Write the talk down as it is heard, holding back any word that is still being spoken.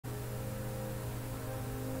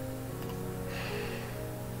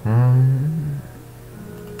Hmm.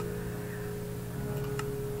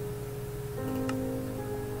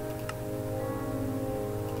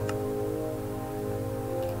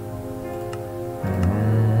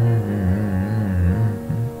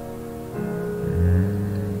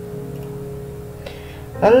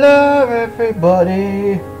 Hello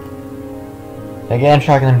everybody! Again,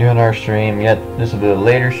 shocking I'm doing our stream, yet this will be a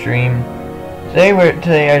later stream.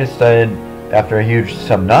 Today I decided, after a huge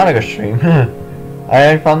Subnautica stream,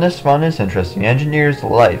 I found this fun and interesting, Engineer's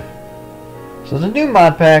Life. So there's a new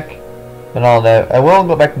mod pack and all that. I will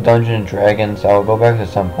go back to Dungeons and Dragons, I'll go back at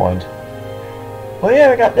some point. But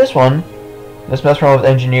yeah, I got this one. Let's mess around with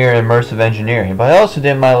Engineer and Immersive Engineering, but I also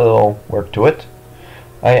did my little work to it.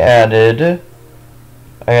 I added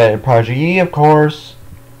Project E, of course,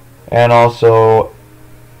 and also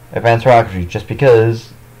Advanced Rocketry, just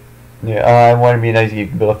because I want to be nice. You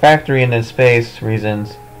can build a factory in space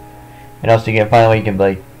reasons, and also you can finally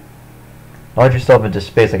like launch yourself into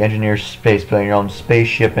space, like engineer space, building your own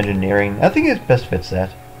spaceship engineering. I think it best fits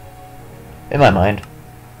that, in my mind.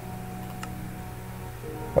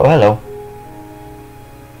 Oh, hello.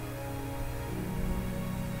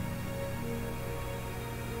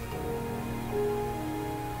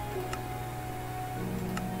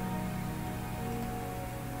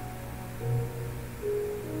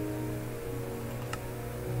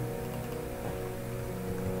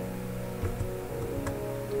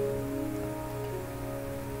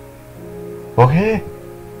 Okay.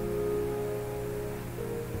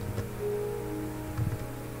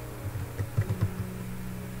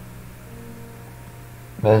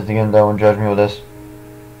 Let's again, don't judge me with this.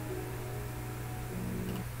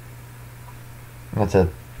 That's it.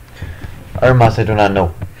 Other mods I do not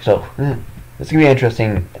know. So, it's gonna be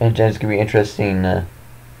interesting, and it's gonna be interesting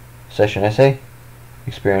session, I say.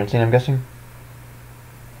 Experiencing, I'm guessing.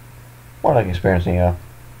 More like experiencing, yeah.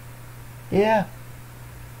 Yeah.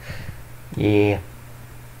 Yeah.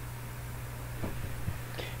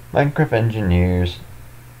 Minecraft Engineers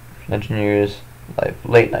Live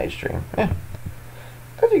late night stream. Yeah.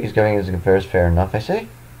 I think he's going as fair enough, I say.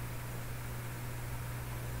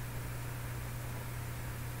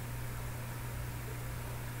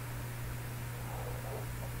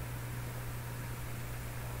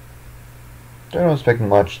 Don't expect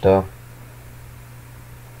much though.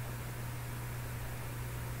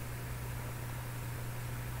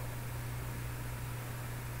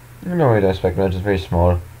 No, I don't expect much, it's very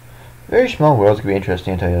small. Very small worlds could be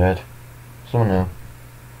interesting, I'll tell you that. Someone new.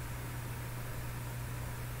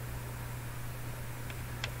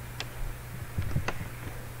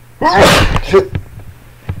 Shit!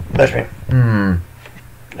 That's me. I'm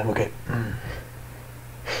okay.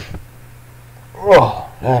 Oh,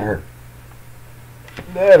 that hurt.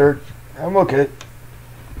 That hurt. I'm okay.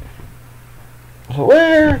 So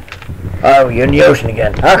where? Oh, you're in the ocean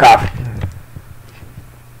again. Hark off.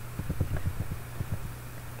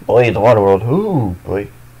 Boy, the water world. Ooh, boy.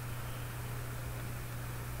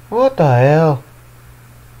 What the hell?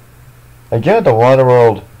 Again, the water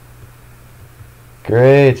world.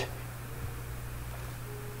 Great.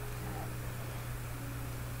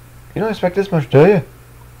 You don't expect this much, do you?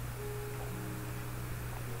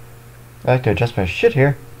 I like to adjust my shit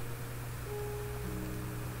here.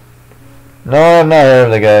 No, I'm not here,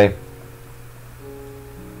 the guy.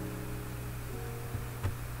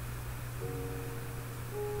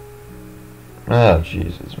 Oh,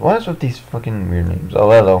 Jesus. What is with these fucking weird names? Oh,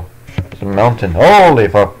 hello. It's a mountain. Holy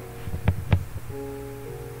fuck.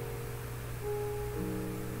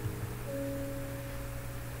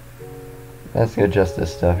 Let's adjust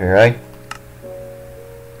this stuff here, right?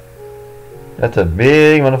 That's a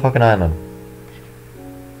big motherfucking island.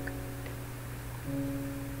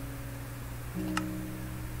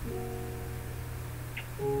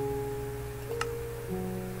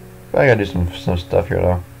 I gotta do some stuff here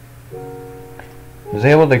though.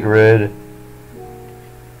 Disable the grid.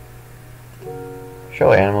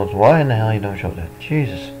 Show animals. Why in the hell you don't show that?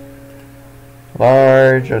 Jesus.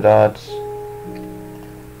 Larger dots.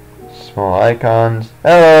 Small icons.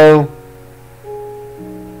 Hello!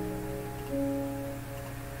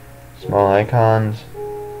 Small icons.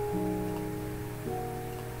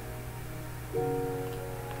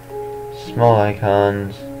 Small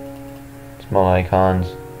icons. Small icons.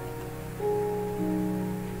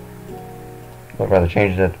 I'd rather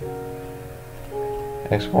change it.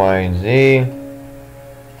 X, Y, and Z.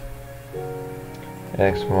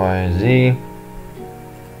 X, Y, Z.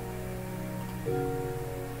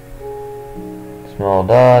 Small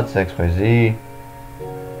dots, X, Y, Z.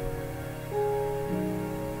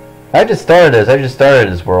 I just started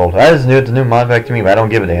this world. I just knew it's a new mod pack to me, but I don't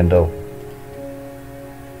give a damn though.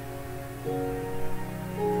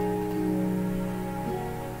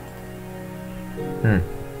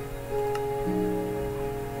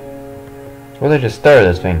 Where did I just start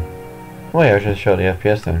this thing? Oh yeah, I should show the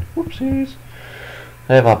FPS then. Whoopsies.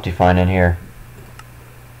 I have Optifine in here.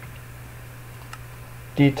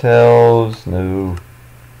 Details, no.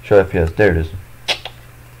 Show FPS, there it is.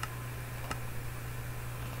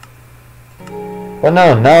 But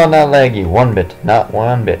no, not laggy, one bit, not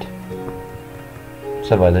one bit.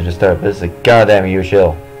 Somebody that just started, this is a goddamn huge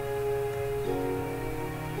hill.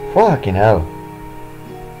 Fucking hell.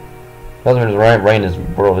 That's when it's right in this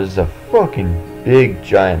world. This is a fucking big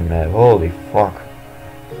giant map. Holy fuck.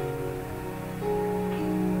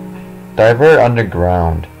 Divert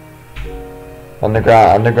underground.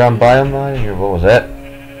 Underground biome mining? What was that?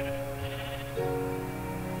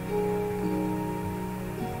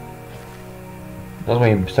 That's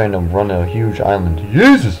when you're starting to run a huge island.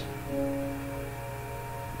 Jesus!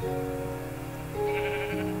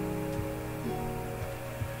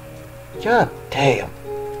 God damn.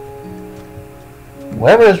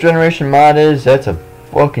 Whatever this generation mod is, that's a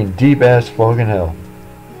fucking deep ass fucking hell.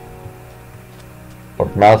 Or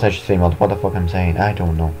mouse, I should say mouse. What the fuck I'm saying? I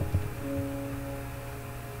don't know.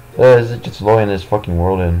 Is it just loading this fucking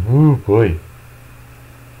world in? Ooh boy.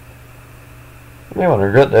 I may want to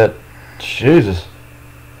regret that. Jesus.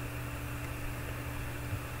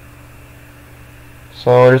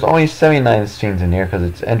 So there's only 79 scenes in here because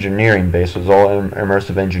it's engineering based. So it's all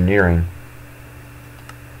immersive engineering.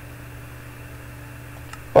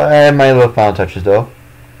 But I had my little final touches though.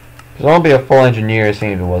 Because it won't be a full engineer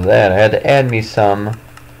scene if it was that. I had to add me some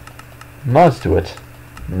mods to it.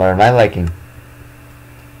 But my liking.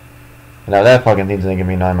 Now that fucking thing's gonna get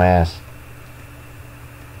me annoying my ass.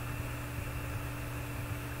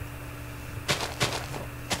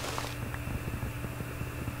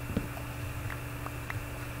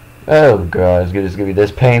 Oh god, it's gonna be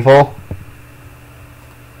this painful.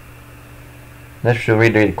 Let's should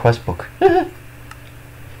read the quest book.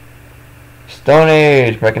 Stone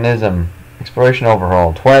Age mechanism, exploration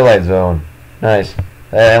overhaul, Twilight Zone. Nice.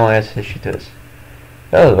 That only has issue to this.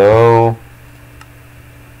 Hello.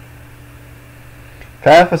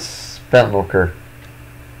 Path of Spelunker.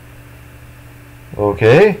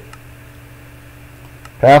 Okay.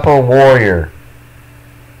 Path of Warrior.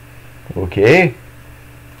 Okay.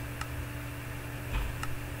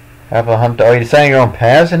 Have a hunter. Oh, you're deciding your own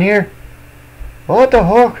paths in here? What the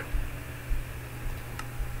fuck?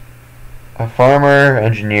 A farmer,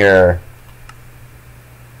 engineer.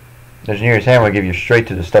 Engineer's hammer will give you straight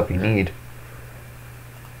to the stuff you need.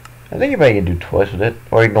 I think you might can do twice with it,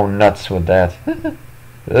 or you can go nuts with that.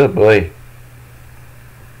 Oh boy.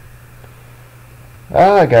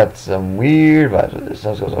 I got some weird vibes with this.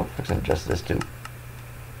 I was also fixing just this too.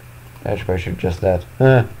 I should probably shoot just that.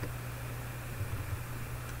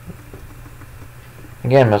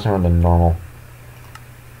 Again, messing with the normal.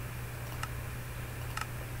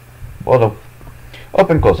 Well, up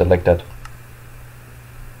and close, I like that.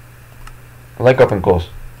 I like up and close.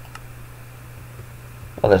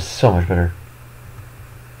 Oh, that's so much better.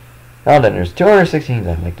 Now then, there's 216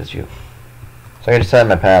 I like this view. So I can decide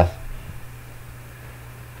my path.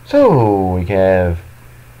 So we can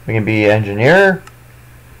be engineer,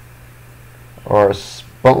 or a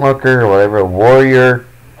spelunker, or whatever, a warrior,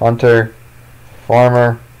 hunter,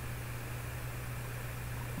 farmer.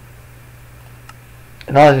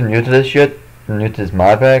 And I'm new to this shit. I'm new to this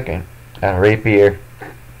mod pack, and a rapier.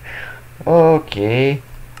 Okay.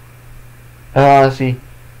 Honestly,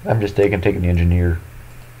 I'm just taking the engineer.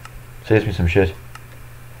 Saves me some shit.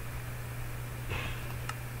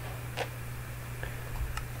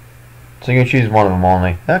 So you can choose one of them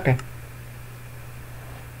only. Okay.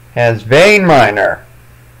 Has vein miner.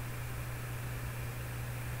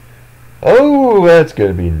 Oh, that's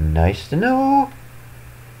gonna be nice to know.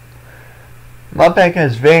 Mod pack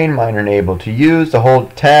has vein miner enabled. To use to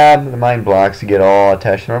hold tab the mine blocks to get all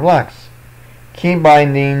attached to our blocks. Key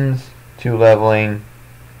bindings to leveling.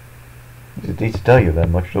 It needs to tell you that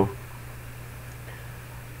much though.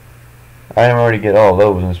 I am already get all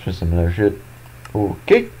those and spend some other shit.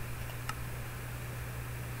 Okay.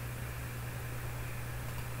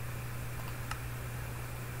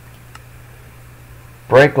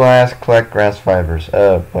 Break glass, collect grass fibers.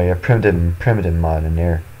 Oh boy, a primitive mod in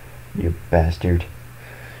there. You bastard.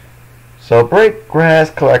 So break grass,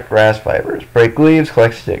 collect grass fibers. Break leaves,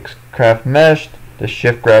 collect sticks. Craft mesh to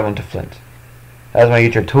shift gravel into flint. That's when you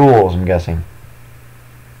get your tools, I'm guessing.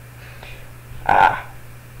 Ah.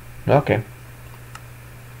 Okay.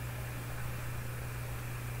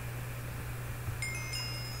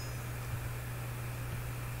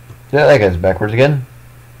 Yeah, that guy's backwards again.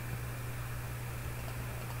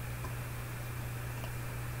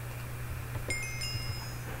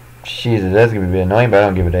 Jesus, that's gonna be a bit annoying, but I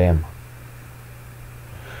don't give a damn.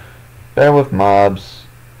 Better with mobs.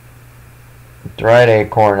 Dried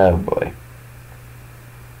acorn, oh boy.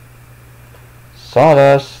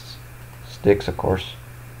 Sawdust. Sticks, of course.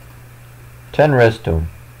 10 redstone.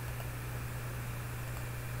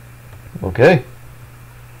 Okay.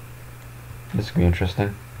 This could be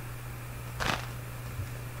interesting.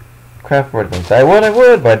 Craft workbench. I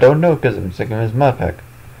would, but I don't know because I'm sick of his mod pack.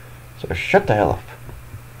 So shut the hell up.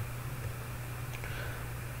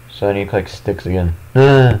 So I need to collect sticks again.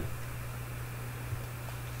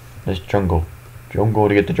 This jungle. Jungle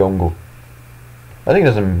to get the jungle. I think it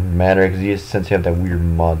doesn't matter because since you have that weird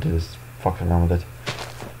mod to just fuck around with it.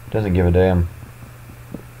 Doesn't give a damn.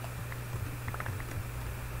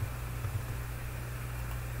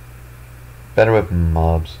 Better with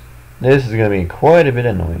mobs. This is gonna be quite a bit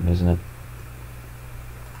annoying, isn't it?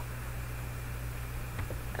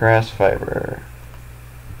 Grass fiber.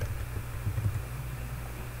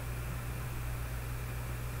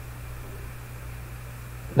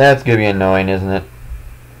 That's gonna be annoying, isn't it?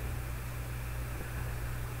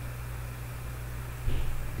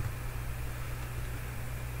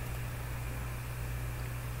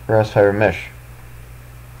 Grass fiber mesh.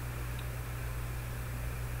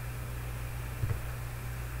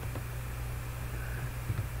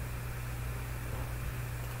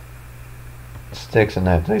 Sticks in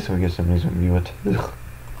that place so we get some reason to view it. Ugh.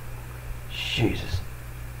 Jesus.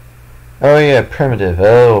 Oh yeah, primitive.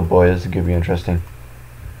 Oh boy, this is gonna be interesting.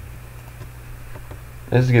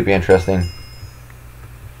 This is gonna be interesting.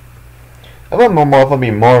 I want more to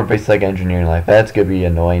be more basic engineering life. That's gonna be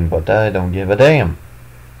annoying, but I don't give a damn.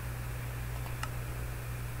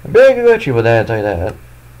 I'm big Gucci with that, I'll tell you that.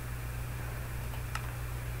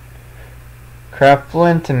 Craft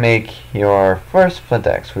flint to make your first flint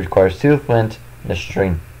axe, which requires 2 flint and a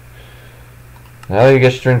string. Now you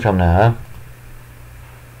get string from now, huh?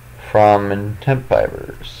 From hemp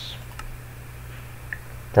fibers.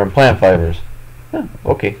 From plant fibers. Huh,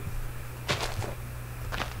 okay.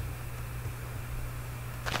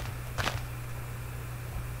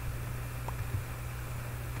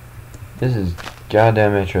 This is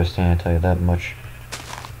goddamn interesting, I tell you that much.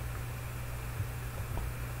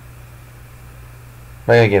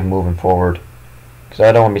 I gotta get moving forward, because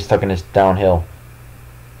I don't want to be stuck in this downhill.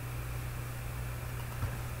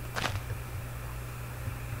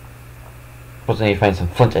 Plus I need to find some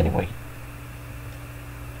flint anyway.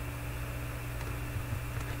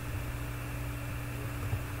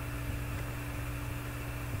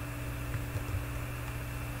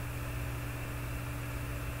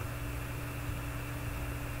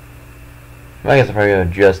 I guess I probably gotta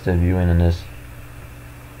adjust the viewing in this.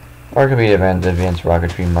 Or it could be advanced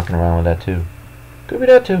rocketry mucking around with that too. Could be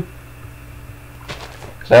that too.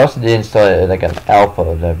 Because I also did install like an alpha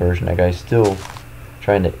of that version. That guy's still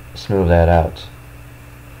trying to smooth that out.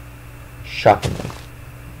 Shockingly.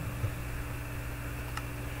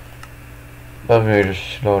 But maybe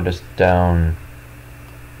just slow this down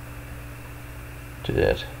to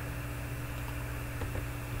that.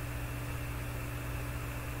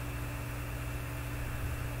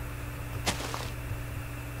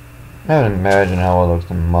 I haven't imagined how it looks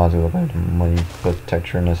in mods will look like when you put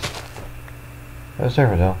texture in this. That's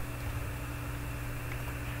server though.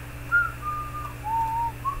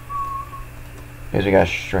 Here's we got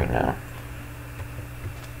straight now.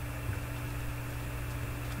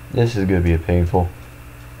 This is gonna be a painful.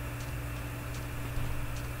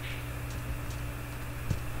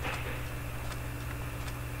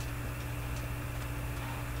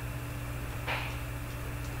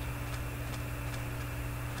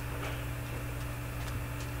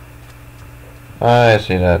 I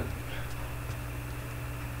see that.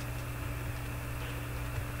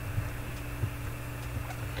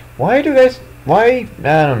 Why do you guys... Why... I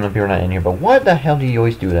don't know if you're not in here, but why the hell do you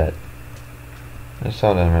always do that? I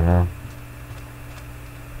saw that right now.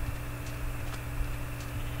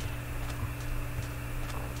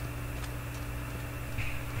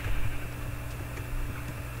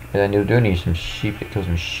 And I do need some sheep to kill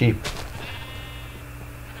some sheep.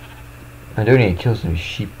 I do need to kill some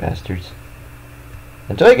sheep bastards.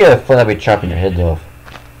 Until I get a flint, I'll be chopping your heads off.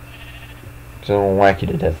 Because I won't whack you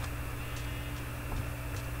to death.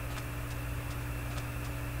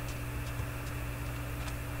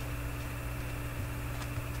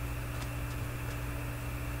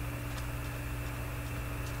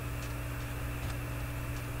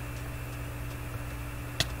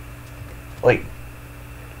 Wait.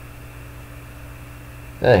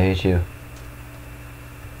 I hate you.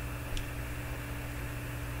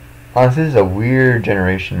 Honestly, this is a weird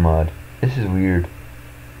generation mod. This is weird.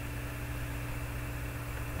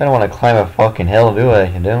 I don't want to climb a fucking hill, do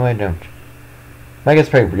I? No, I don't. I guess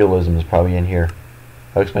probably realism is probably in here.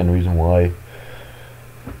 I'll explain the reason why.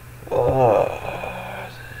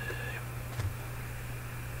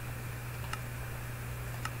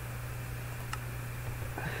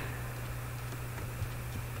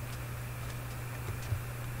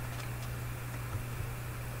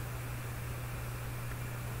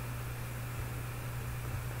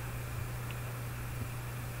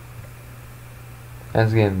 And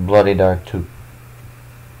it's getting bloody dark too.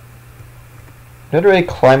 Did I really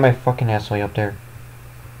climb my fucking ass way up there?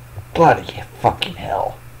 Bloody fucking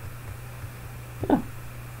hell. Huh.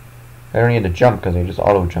 I don't need to jump because it just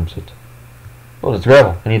auto jumps it. Oh, it's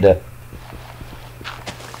gravel. I need that.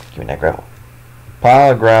 Give me that gravel.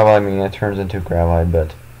 Pile of gravel, I mean, it turns into gravel, I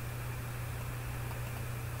bet.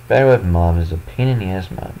 Better with mob is a pain in the ass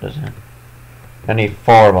mob, doesn't it? I need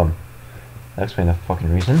 4 of them. That explains the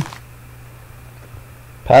fucking reason.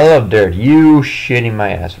 Pile of dirt. You shitting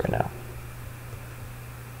my ass right now.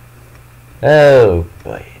 Oh,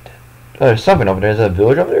 boy. Oh, there's something over there. Is that a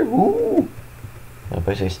village over there? Ooh. What if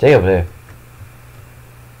I say stay over there?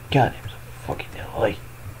 God, it was a fucking delight.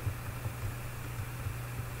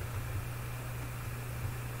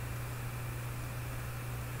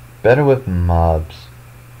 Better with mobs.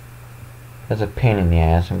 That's a pain in the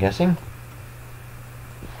ass, I'm guessing.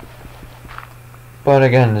 But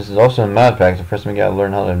again, this is also a mod pack, so first we gotta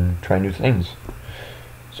learn how to try new things.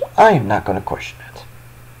 So I am not gonna question it.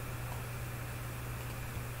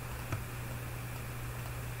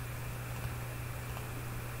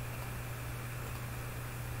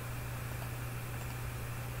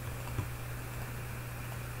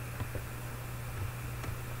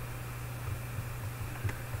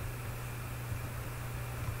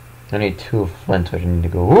 I need 2 of flint, so I need to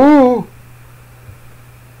go. Woo!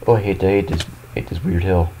 Oh, I hate this weird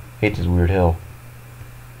hill. Hate this weird hill.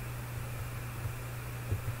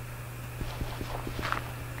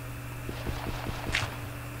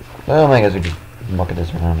 Oh my guys, we just mucking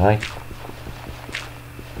this around, right?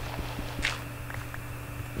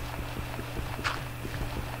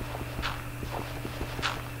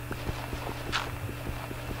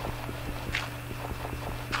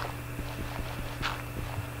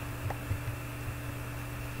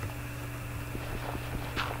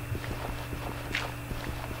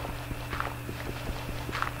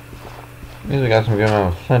 At least we got some good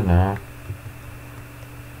amount of flint now.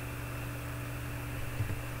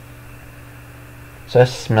 So that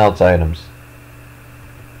smelts items.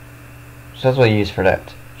 So that's what I use for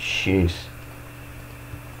that. Jeez.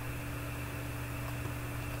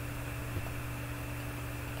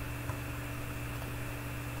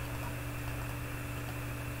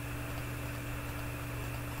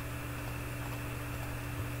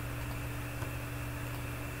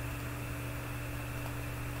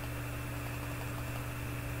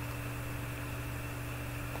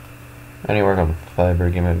 I need to work on fiber,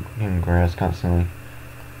 give him grass constantly.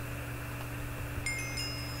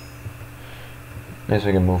 At least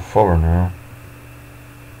we can move forward now.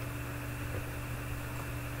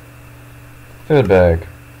 Food bag.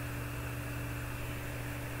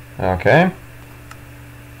 Okay.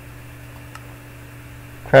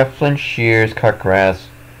 Craft flint shears, cut grass.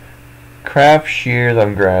 Craft shears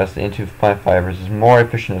on grass into plant fibers is more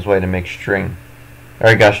efficient as way to make string.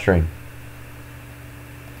 I got string.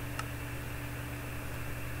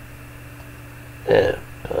 Oh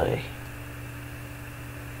boy.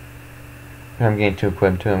 I'm getting too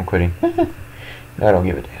equipped too, I'm quitting. I don't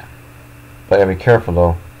give a damn. But I gotta be careful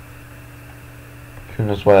though. Who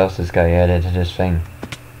knows what else this guy added to this thing.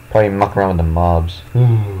 Probably muck around with the mobs.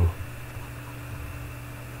 Ooh.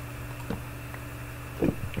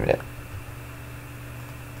 Give me that.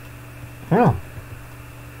 Oh.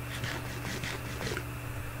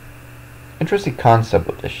 Interesting concept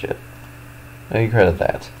with this shit. I credit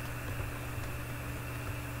that.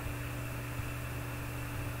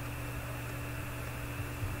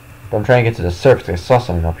 But I'm trying to get to the surface. I saw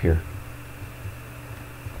something up here.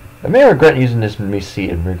 I may regret using this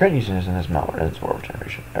seed. I regret using this in this mountain in this world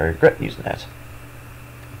generation. I regret using that.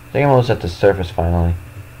 I think I'm almost at the surface finally.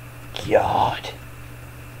 God.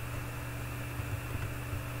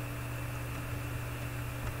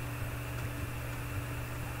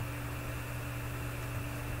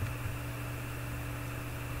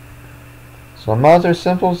 Some mods are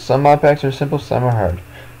simple, some mod packs are simple, some are hard.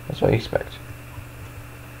 That's what you expect.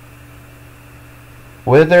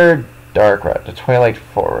 Withered Darkroot, the Twilight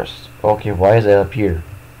Forest. Okay, why is that up here?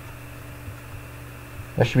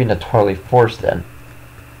 That should be in the Twilight Forest then.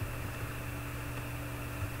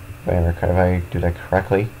 If I do that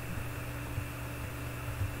correctly.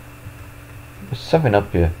 There's something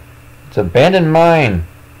up here. It's an abandoned mine.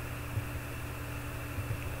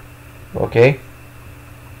 Okay.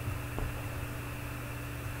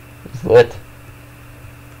 It's lit.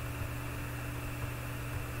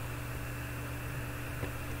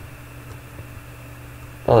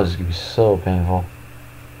 Oh, this is gonna be so painful.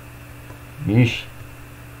 Yeesh.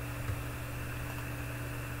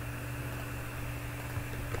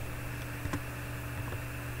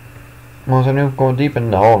 Well, I knew going deep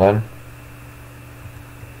in the hole then.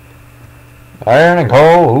 Iron and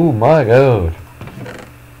coal, oh my god.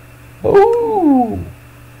 Ooh!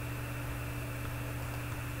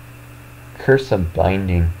 Curse of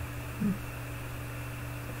binding.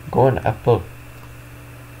 Going apple.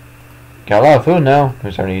 Got a lot of food now.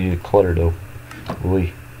 We're starting to eat clutter though. Ooh.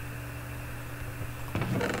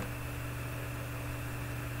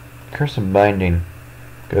 Curse of binding.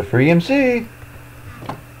 Good for EMC.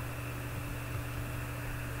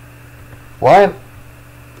 Why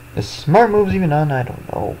is smart moves even on? I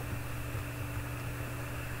don't know.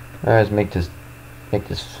 Alright, let's make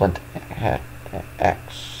this flint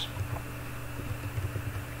axe.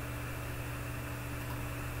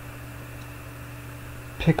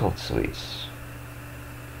 Pickled sweets.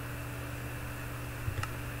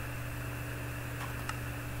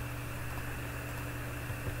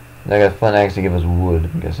 I got a flint axe to give us wood,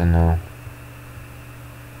 I'm guessing no.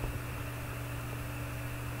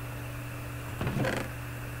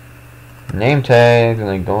 Name tags and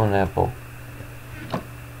a golden apple.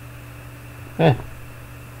 Eh.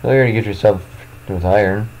 Well, you're gonna get yourself with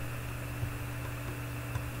iron.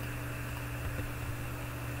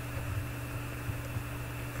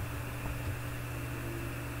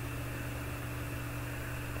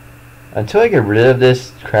 Until I get rid of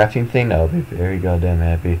this crafting thing, I'll be very goddamn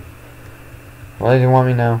happy. Why do you want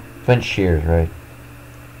me now? Flint shears, right?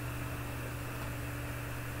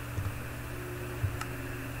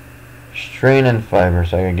 Strain and fiber,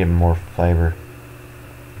 so I gotta get more fiber.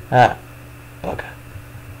 Ah, bug.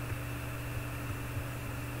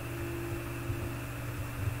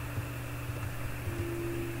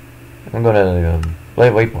 I'm gonna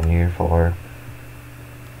wait one here for.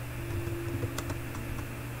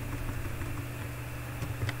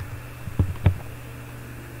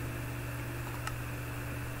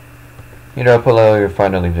 You know, I'll put all your fire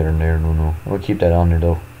leaves in there. No. We'll keep that on there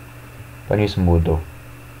though. I need some wood though.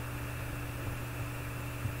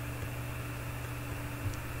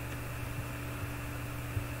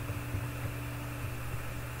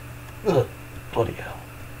 Ugh, bloody hell.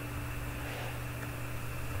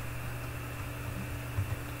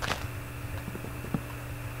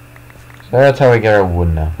 So that's how we get our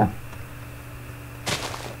wood now. Huh?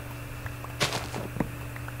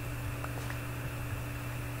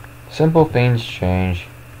 Simple things change.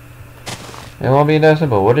 It won't be that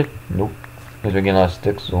simple, would it? Nope. Because we're getting a lot of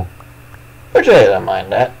sticks, so. Which I don't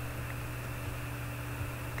mind that.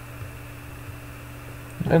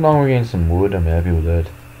 As long as we're getting some wood, I'm happy with that.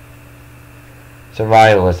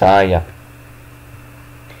 Survivalist, yeah.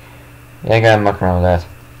 Yeah, I gotta muck around with that.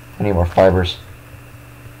 I need more fibers.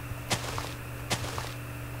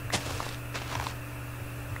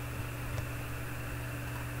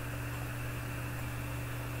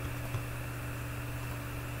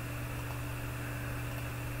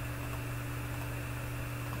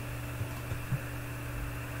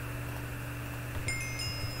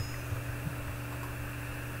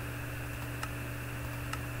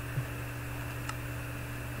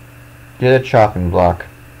 Get a chopping block.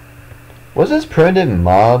 Was this primitive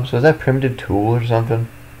mobs? Was that primitive tool or something?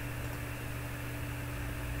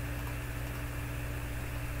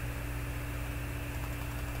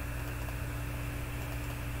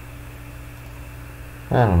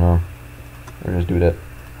 I don't know. We'll just do that.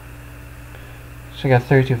 So I got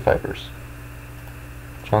 32 fibers.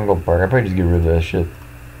 Jungle bark. I'll probably just get rid of that shit.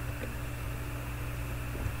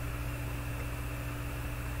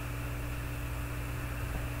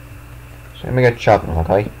 So let me get chopping,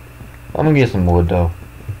 okay? I'm gonna get some wood though.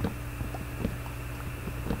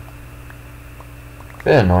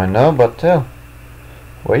 Bit annoying though, but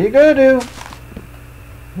what you gonna do?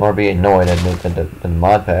 More be annoyed at the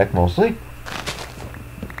mod pack mostly.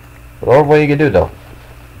 But what you gonna do though?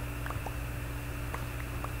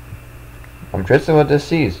 I'm interested in what this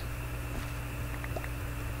sees.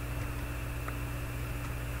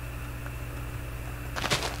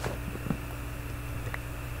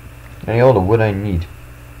 Any all the wood I need.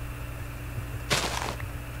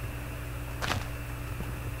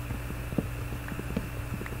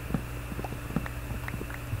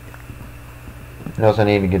 And also I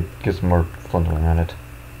need to get some more flint on it.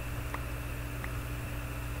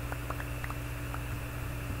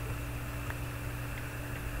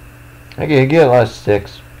 I get a lot of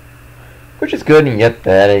sticks. Which is good and yet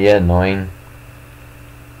bad and yet annoying.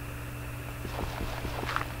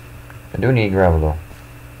 I do need gravel though.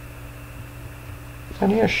 I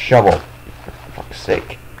need a shovel. For fuck's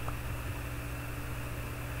sake.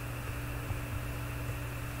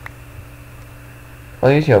 At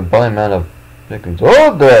least you have a abundant amount of liquids.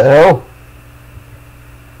 Oh, the hell!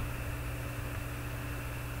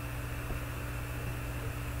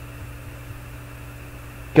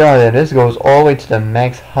 God, this goes all the way to the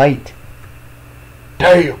max height.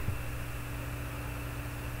 Damn!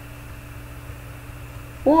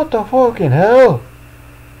 What the fucking hell?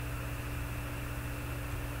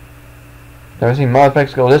 Never seen mod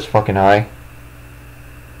packs go this fucking high.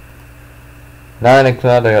 Not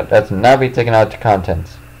included. That's not be taken out to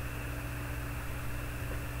contents.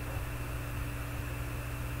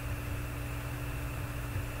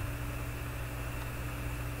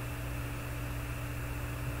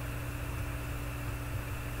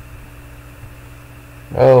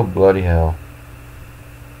 Oh bloody hell!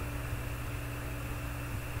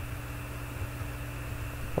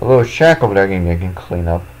 A little shack over there I can clean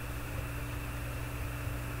up.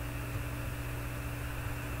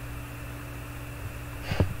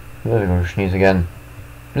 I'm gonna sneeze again.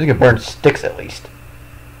 I'm just gonna burn sticks at least.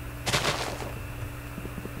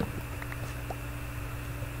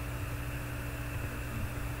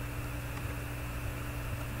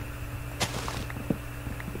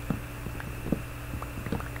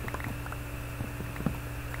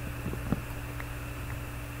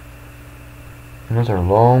 And those are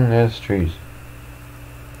long ass trees.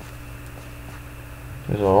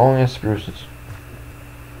 Those are long ass spruces.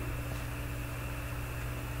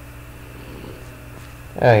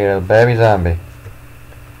 Yeah, you're a baby zombie.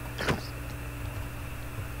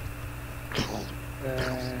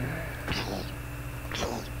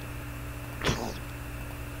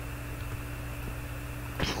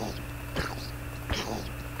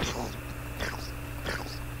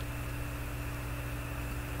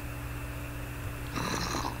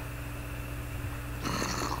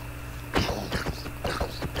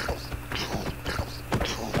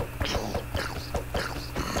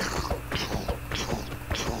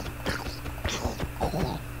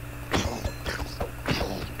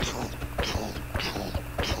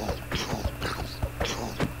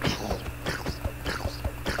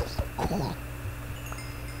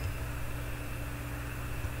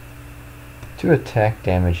 To attack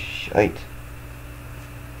damage, shite.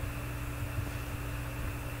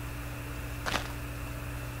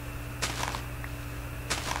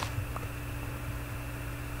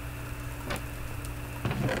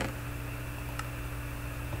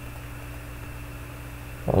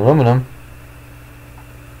 Aluminum.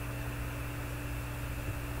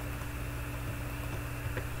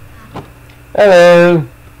 Hello.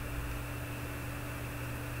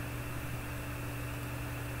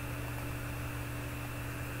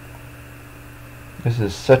 This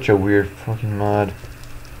is such a weird fucking mod.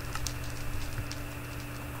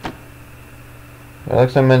 Well,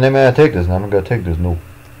 looks like they may take this, and I'm gonna take this. No.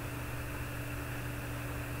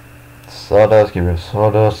 Sawdust, get rid of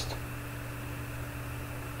sawdust.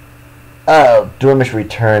 Oh, Dormish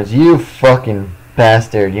returns. You fucking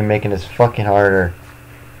bastard. You're making this fucking harder.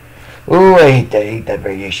 Ooh, I hate that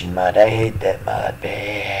variation mod. I hate that mod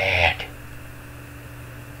bad.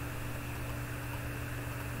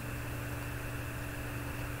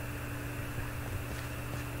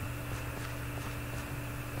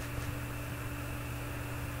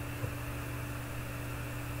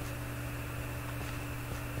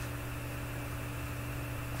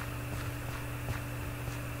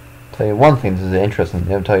 Tell you one thing, this is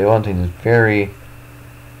interesting. I'll tell you one thing, this is very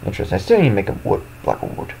interesting. I still need to make a wood, block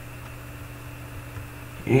of wood.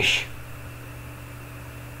 Yeesh.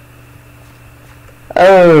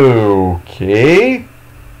 Okay.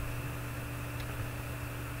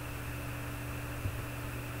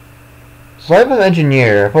 So I'm an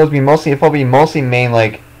engineer. It'll probably mostly main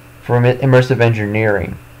like for immersive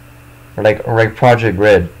engineering, or like Project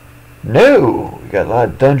Red. No, we got a lot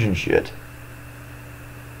of dungeon shit.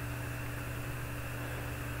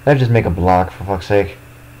 I'd just make a block for fuck's sake.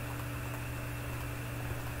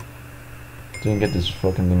 Didn't get this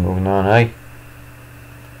fucking thing moving on, eh?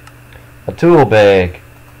 A tool bag.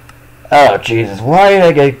 Oh Jesus! Why did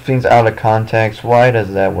I get things out of context? Why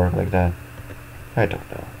does that work like that? I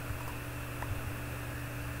don't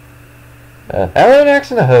know. Allen axe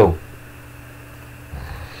and a hoe.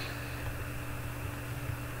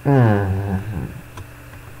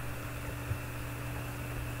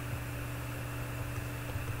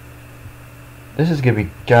 This is gonna be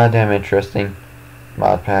goddamn interesting.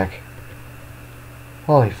 Mod pack.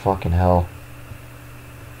 Holy fucking hell.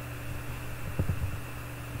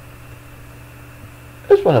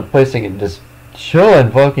 just want a place I can just chill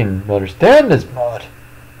and fucking understand this mod.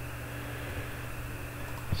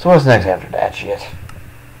 So what's next after that shit?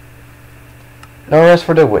 No rest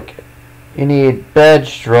for the wicked. You need bed,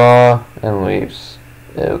 straw, and leaves.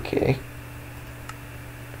 Okay.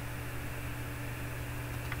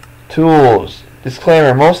 Tools.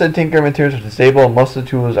 Disclaimer, most of the tinker materials are disabled, most of the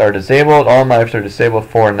tools are disabled, all knives are disabled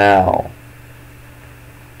for now.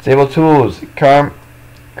 Disabled tools. Current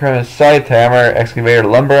scythe, hammer, excavator,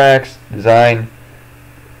 lumber axe, design,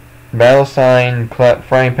 battle sign,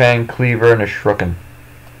 frying pan, cleaver, and a shuriken.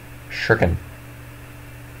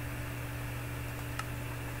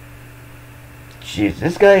 Jeez,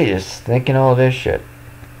 this guy is just thinking all this shit.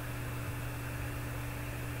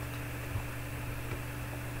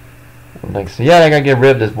 Like, so yeah, I gotta get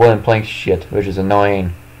rid of this wooden plank shit, which is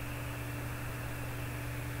annoying.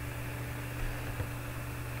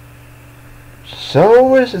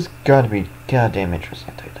 So this has gotta be goddamn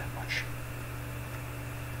interesting, I'll tell you that much.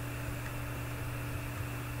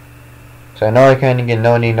 So I know I kinda get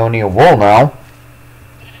no need a wool now.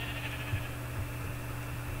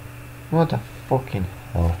 What the fucking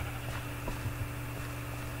hell?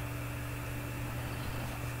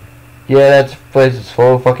 Yeah, that place is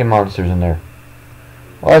full of fucking monsters in there.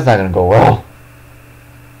 Well, that's not gonna go well.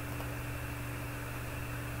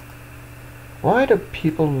 Why do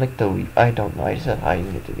people like to leave? I don't know. I said I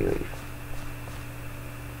need to leave.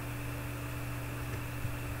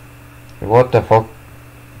 What the fuck?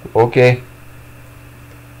 Okay.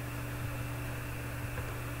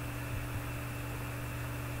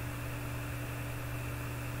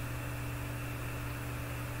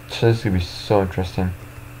 So this is gonna be so interesting.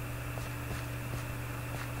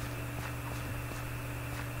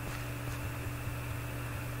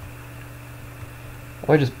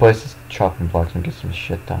 I'll just place this chopping blocks and get some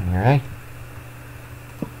shit done here, eh?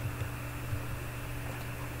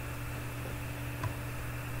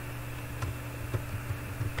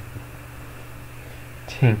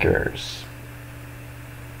 Tinkers.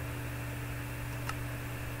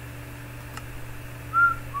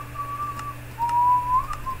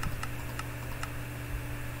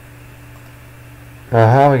 Now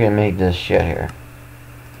how are we gonna make this shit here?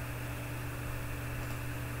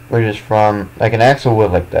 We're just from like an axle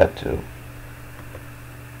wood like that too.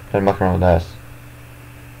 Don't muck around with that.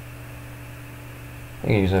 I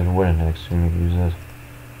can use that for wooden axe. We can use this.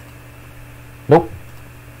 Nope.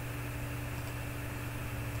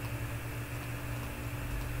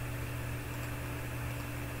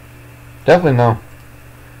 Definitely no.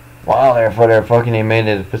 Wow, there, fucking they made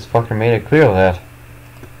it. This fucker made it clear of that.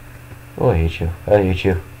 Oh, I hate you. I hate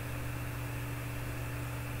you.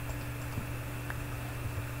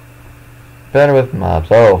 Better with mobs.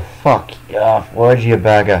 Oh, fuck you off. Why'd you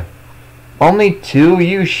bagger? Only 2?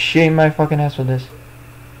 You shame my fucking ass with this.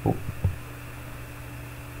 Ooh.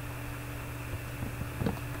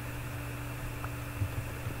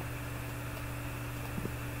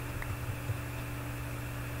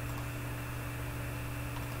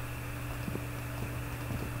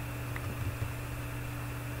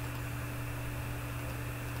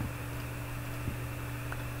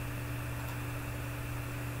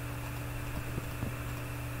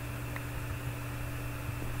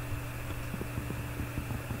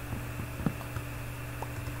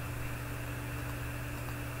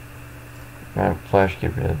 Flash,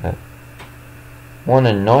 get rid of that. One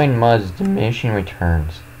annoying mod is diminishing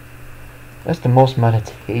returns. That's the most mod it's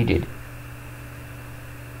hated.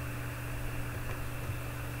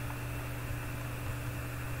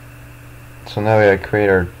 So now we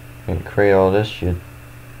gotta create all this shit.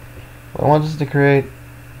 What I want us to create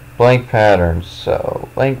blank patterns. So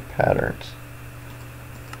blank patterns.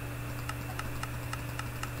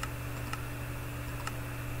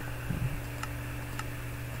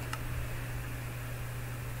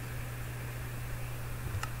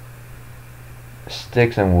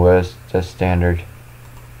 Sticks and wood, that's standard.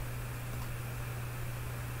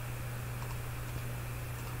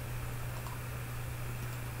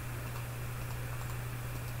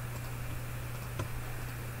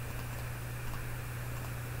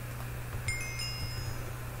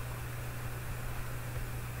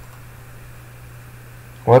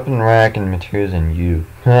 Weapon rack and materials and you.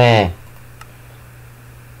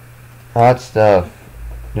 Hot stuff.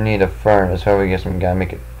 You need a furnace. How we get some guy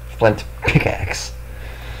make a flint pickaxe.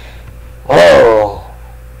 Oh!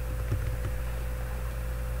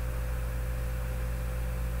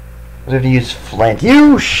 We have to use flint.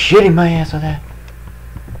 You shitting my ass with that.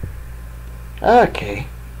 Okay.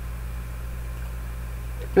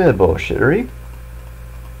 Bit of bullshittery.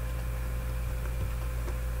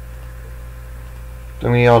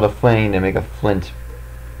 Then we need all the flint to make a flint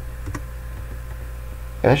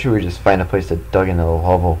Actually, we just find a place to dug into the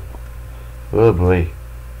hovel. Oh boy.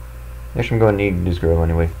 Actually, I'm going to need this girl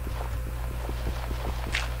anyway.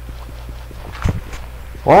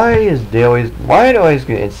 Why do I always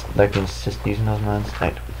insist using those mods?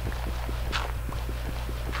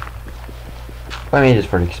 I mean, just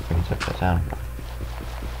for the experience of this, I don't know.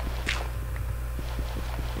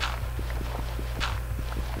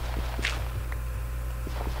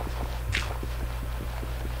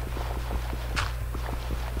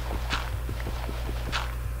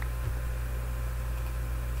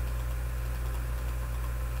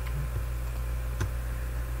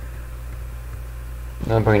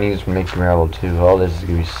 I'm probably need this to make gravel too. All this is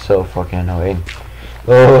gonna be so fucking annoying.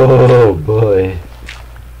 Oh boy.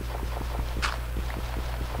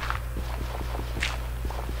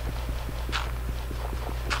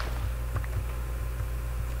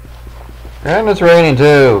 And it's raining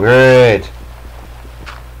too. Great.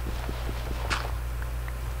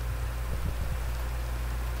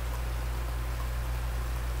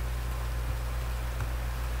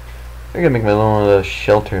 I gotta make my own little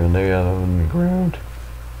shelter there on the ground.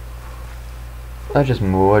 I just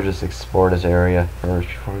explore this area first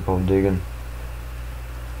before we go digging.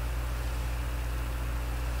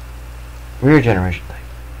 Weird generation thing.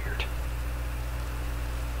 Weird.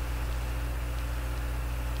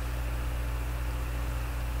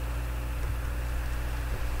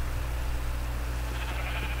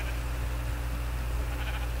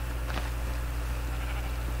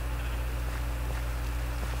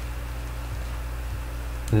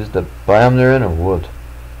 Is the biome they're in or wood?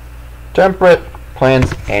 Temperate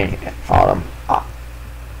plants and autumn. Ah.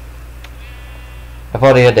 I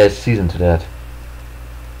thought he had that season to that.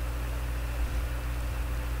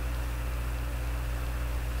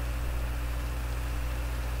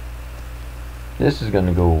 This is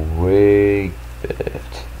gonna go way bad.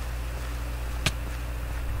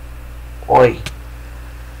 Oi!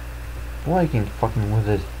 Why can't fucking with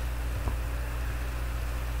it?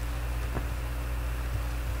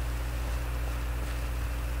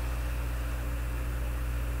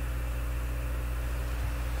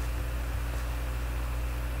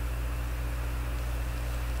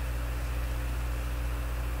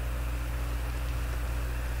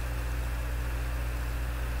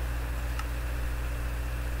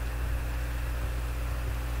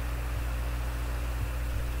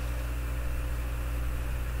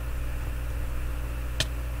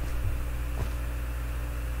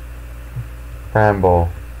 Bramble.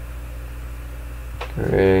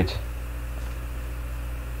 Great.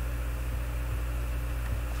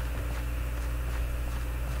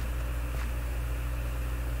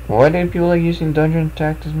 Why did people like using Dungeon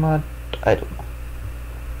Tactics mod? I don't know.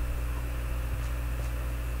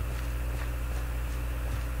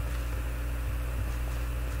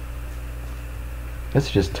 It's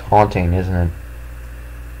just taunting, isn't it?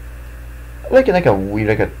 Like a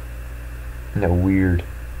weird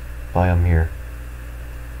biome here.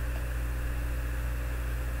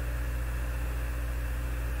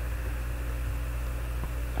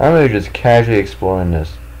 I'm really just casually exploring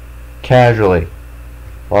this. Casually.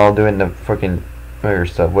 While doing the freaking other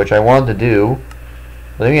stuff, which I wanted to do.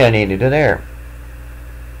 But maybe I need to do there.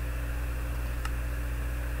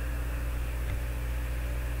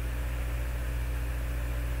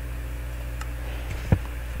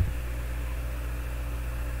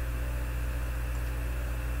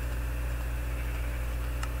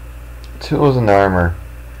 Tools and armor.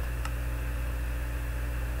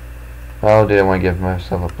 Oh, did I want to give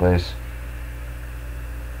myself a place?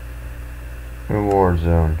 Reward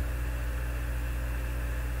zone.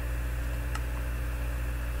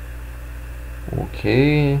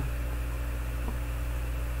 Okay.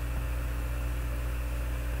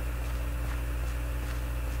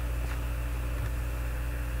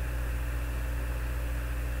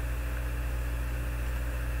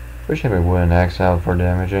 Wish I had my wooden axe out for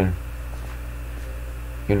damaging.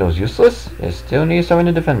 Even though it's useless, I still need something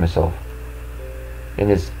to defend myself. And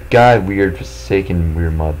this god weird forsaken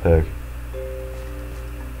weird mod pack.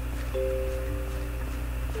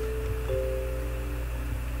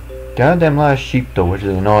 Goddamn lot of sheep though, which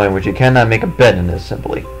is annoying, which you cannot make a bed in this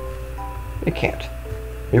simply. You can't.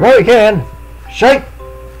 You probably can. Shite!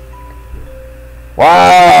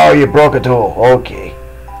 Wow, you broke a tool. Okay.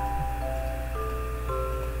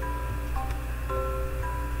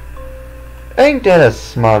 Ain't that a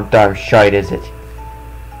small darn shite, is it?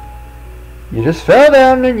 You just fell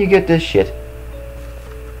down and you get this shit.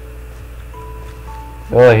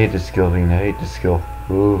 Oh, I hate this skill thing. I hate this skill.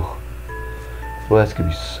 Ooh. Well, that's gonna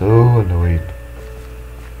be so annoying.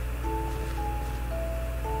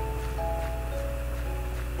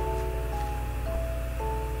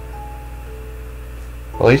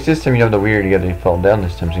 Well, at least this time you have the weird together he fell down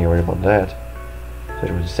this time, so you're worried about that. So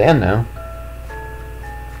it was sand now.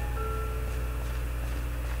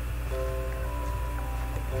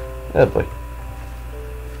 Oh boy.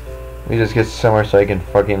 Let me just get somewhere so I can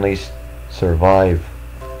fucking at least survive.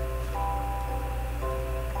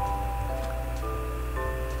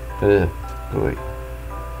 Oh boy.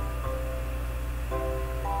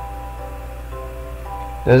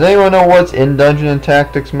 Does anyone know what's in Dungeon and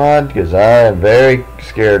Tactics mod? Because I am very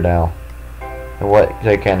scared now of what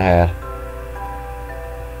they can have.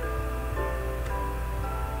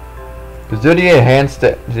 Because did he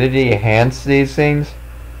enhance these things?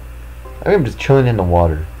 I think I'm just chilling in the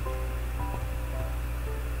water.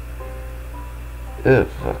 Ugh,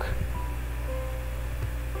 fuck.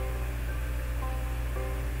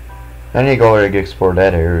 I need to go over and explore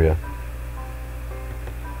that area.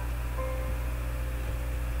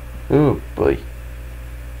 Ooh, boy.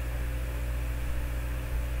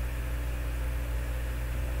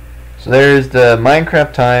 So there's the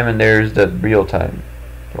Minecraft time and there's the real time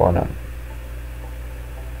going on.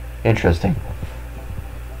 Interesting.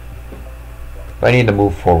 I need to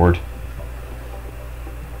move forward.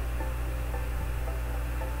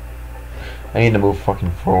 I need to move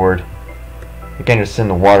fucking forward. I can't just sit in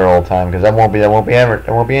the water all the time because that won't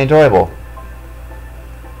be enjoyable.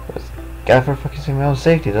 Gotta for fucking save my own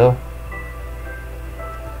safety though.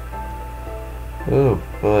 Oh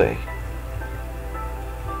boy.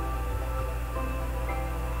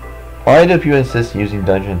 Why do people insist on using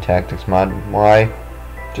Dungeon and Tactics mod? Why?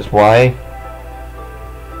 Just why?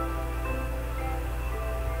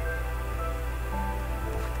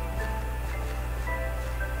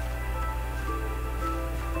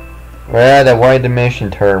 Why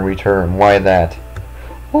diminishing turn return? Why that?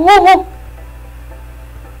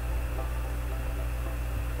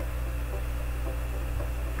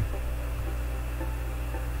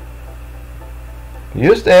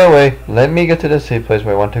 You stay away. Let me get to the safe place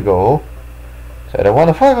where I want to go. So I don't want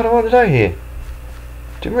to fuck. I don't want to die here.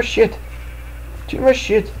 Too much shit. Too much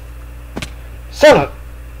shit. Son of.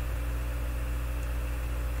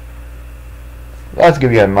 That's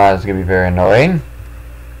gonna be a mod. It's gonna be very annoying.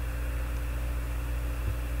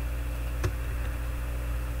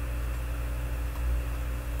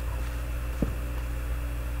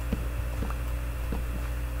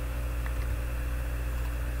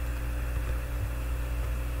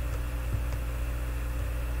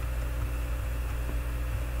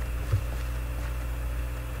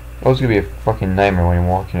 Oh, it's gonna be a fucking nightmare when you're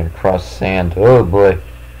walking across sand. Oh boy.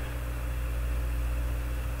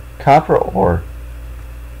 Copper ore.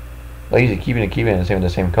 Lazy, keeping it the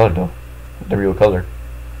same color though. The real color.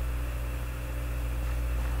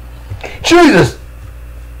 Jesus!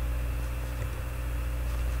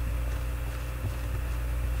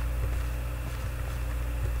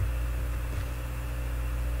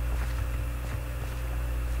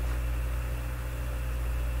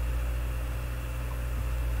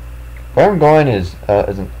 Where I'm going is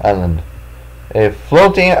an island. A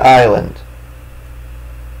floating island.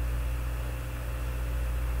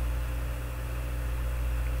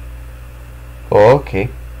 Okay.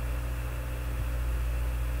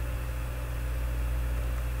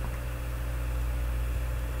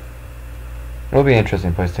 It'll be an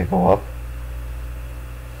interesting place to go up.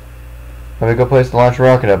 Have a good place to launch a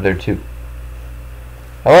rocket up there too.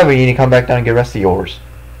 However, you need to come back down and get the rest of yours.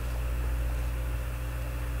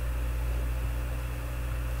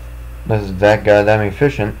 This is that goddamn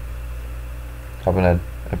efficient. Up in that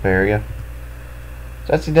up area.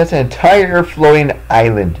 That's an entire floating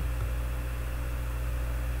island.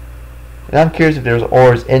 And I'm curious if there's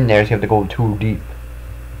ores in there, so you have to go too deep.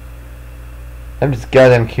 I'm just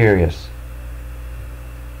goddamn curious.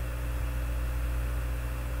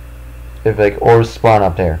 If like ores spawn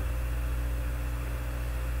up there.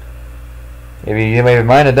 If you maybe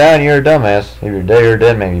mine it down, you're a dumbass. If you're dead, you're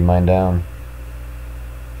dead. Maybe mine down.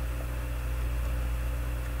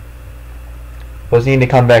 Plus you need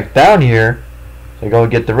to come back down here to go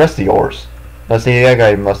get the rest of the ores. Let's see, that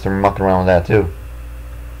guy must have mucked around with that too.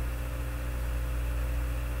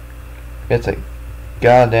 It's like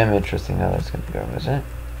goddamn interesting how that's gonna go, isn't it?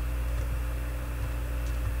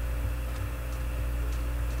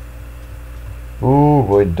 Ooh,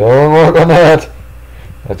 boy, don't work on that.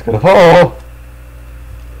 That's gonna fall.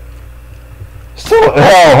 So,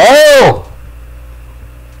 hell!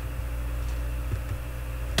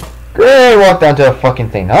 Great, walk down to the fucking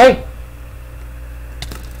thing, hi?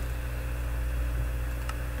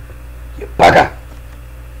 You bugger!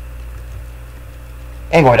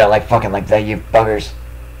 Ain't going down like fucking like that, you buggers.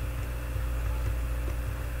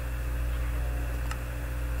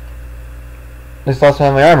 At least lost some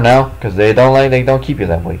of my armor now, because they don't keep you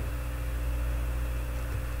that way.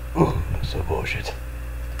 Ooh, that's so bullshit.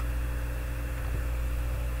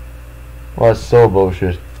 Well, that's so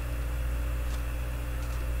bullshit.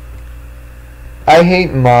 I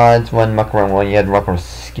hate mods when you had muck around with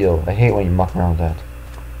skill. I hate when you muck around with that.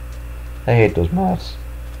 I hate those mods.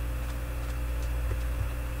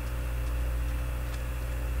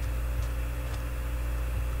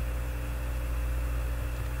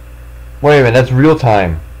 Wait a minute, that's real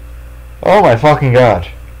time. Oh my fucking god.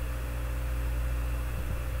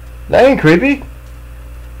 That ain't creepy.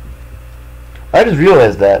 I just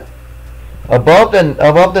realized that. Above the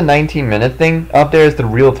 19-minute thing, up there is the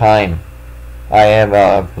real time. I am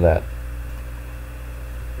up for that.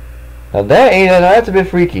 Now that's a bit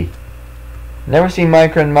freaky. Never seen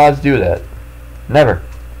Minecraft mods do that. Never.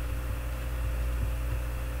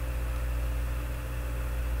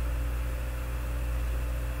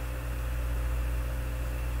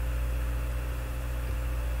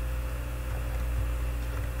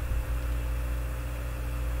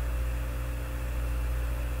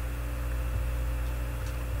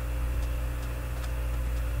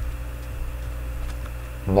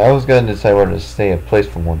 And I was gonna decide whether to stay in place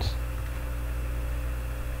for once.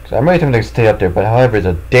 Cause I'm really tempted to stay up there, but however, it's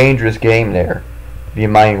a dangerous game there. If you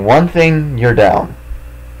mine one thing, you're down.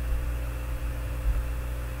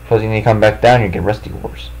 Plus, you need to come back down, you get Rusty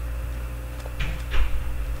Wars.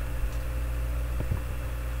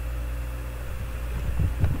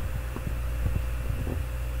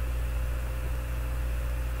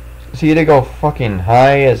 See, they go fucking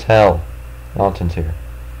high as hell. Mountains here.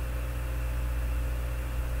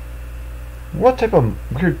 What type of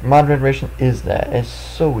weird mod generation is that? It's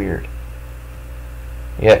so weird.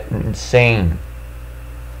 Yeah, insane.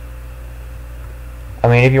 I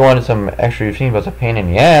mean, if you wanted some extra routine, but it's a pain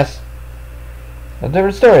in the ass. A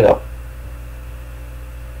different story, though.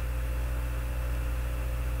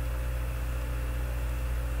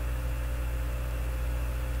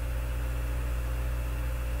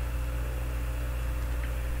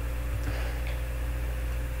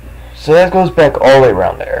 So that goes back all the way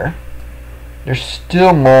around there. There's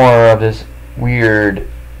still more of this weird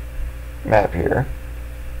map here.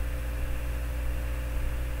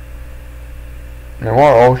 There's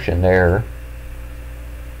more ocean there.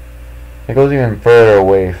 It goes even further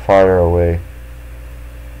away, farther away.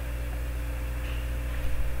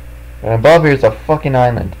 And above here is a fucking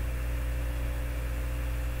island.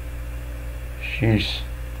 Sheesh.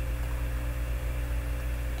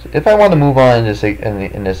 So if I want to move on in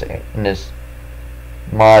this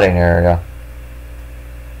modding area,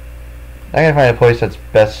 I gotta find a place that's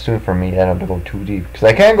best suited for me. I don't have to go too deep because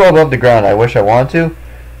I can't go above the ground. I wish I want to,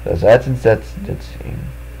 because that's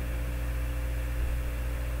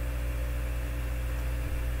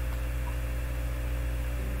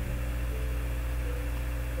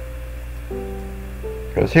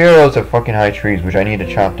because here are lots of fucking high trees which I need to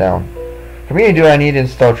chop down. For me to do, I need to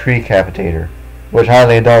install tree capitator, which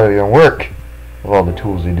hardly doubt will even work with all the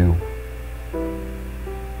tools they do.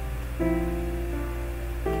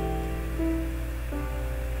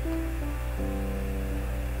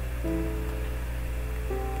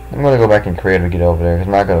 I'm gonna go back and creative to get over there, because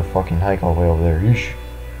I'm not gonna fucking hike all the way over there. Yeesh.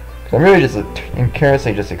 Because I'm really just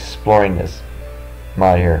carelessly just exploring this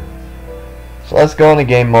mod here. So let's go into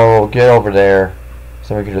game mode, we'll get over there,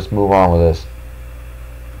 so we can just move on with this.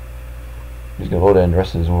 He's gonna load in the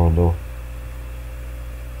rest of this world though.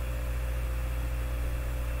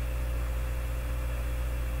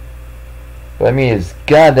 But I mean, it's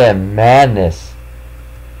goddamn madness.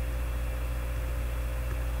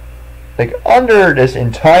 Like, under this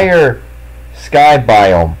entire sky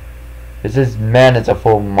biome is this madness of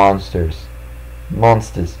full monsters.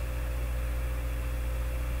 Monsters.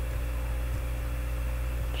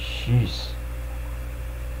 Jeez.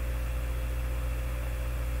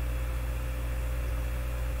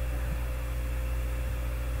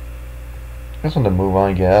 I just want to move on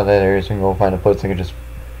and get out of that area so we can go find a place I can just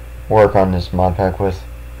work on this mod pack with.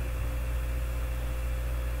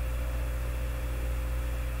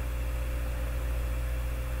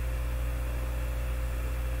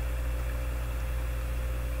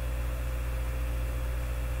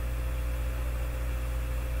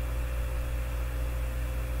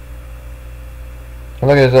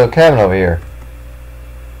 Look at this little cabin over here.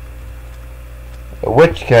 A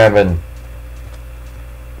witch cabin.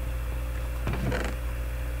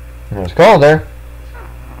 It's cold there.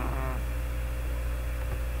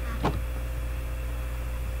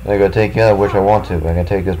 I gotta take the other which I want to, but I can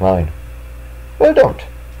take this mine. But I don't.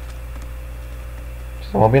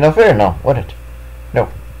 So it won't be no fair, no, would it? No.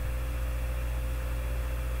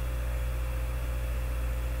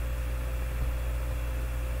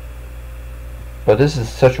 But this is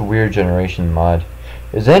such a weird generation mod.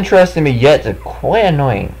 It's interesting, but yet it's quite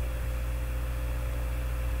annoying.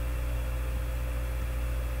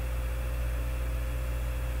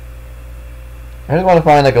 I just want to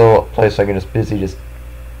find like a little place I can just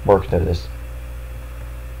work to this.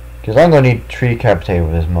 Because I'm going to need tree capitate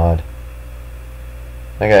with this mod.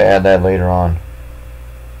 I gotta add that later on.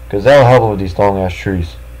 Because that'll help with these long ass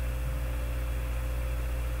trees.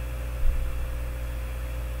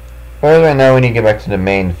 But right now we need to get back to the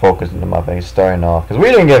main focus of the map. Like starting off. Because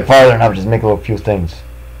we didn't get farther enough, just make a little few things.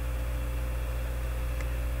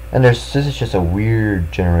 And this is just a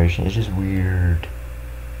weird generation. It's just weird.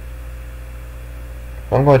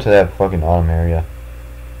 I'm going to that fucking autumn area.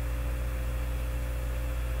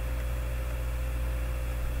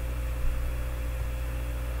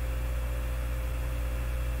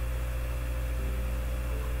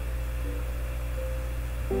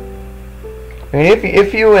 I mean,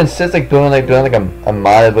 if you insist like doing like a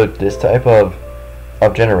mod with this type of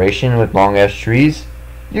generation with long ass trees,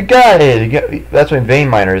 you got it. That's what vein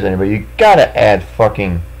miner is anyway. You gotta add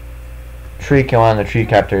fucking tree kill on the tree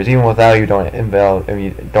captors, even without you don't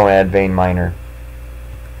add vein miner.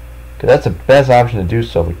 Cause that's the best option to do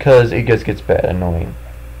so, because it just gets bad annoying.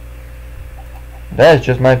 That is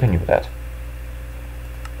just my opinion with that.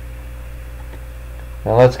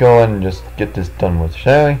 Now let's go and just get this done with,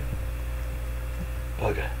 shall we?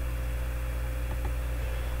 Okay.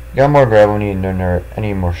 Got more gravel. We need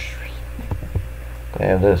any more. I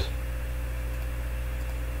have this.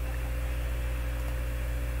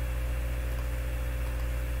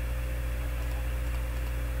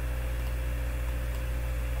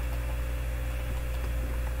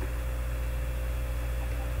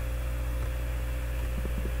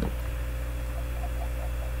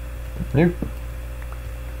 Nope.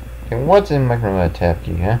 Okay, what's in my tab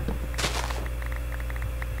key, huh?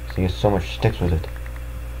 So you get so much sticks with it.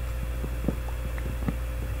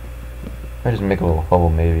 I just make a little hovel,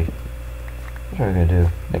 maybe. What are we gonna do?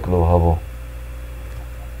 Make a little hovel.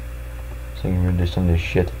 So you can do some of this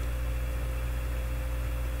shit.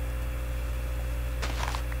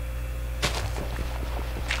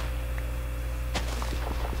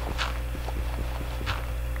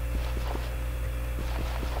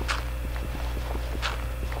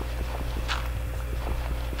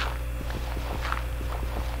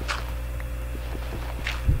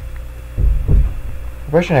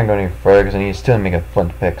 I wish I didn't go any further because I need to still make a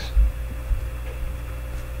flint picks.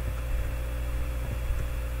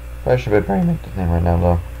 But I should probably make the thing right now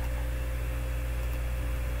though.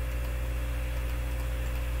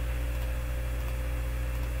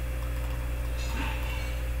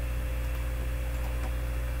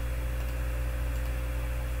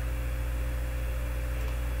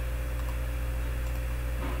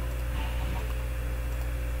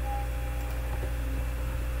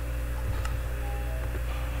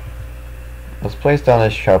 Let's place down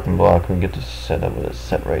this sharpened block and get this set up with it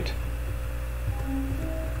set right.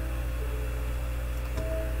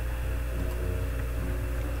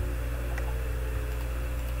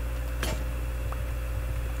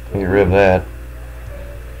 Get rid of that.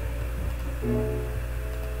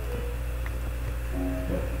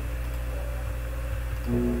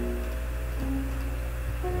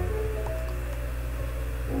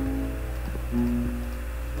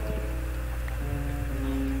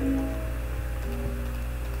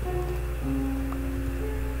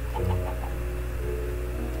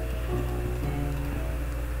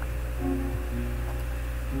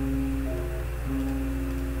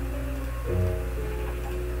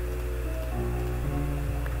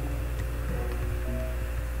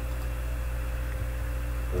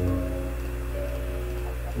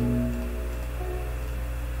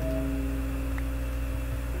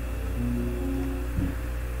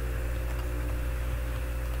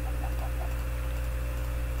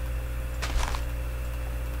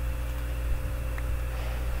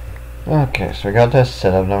 Okay, so we got that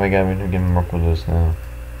set up, now we gotta begin work with this now.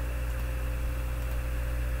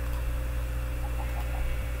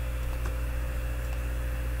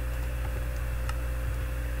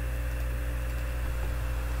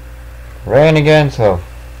 Rain again, so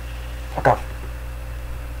fuck off.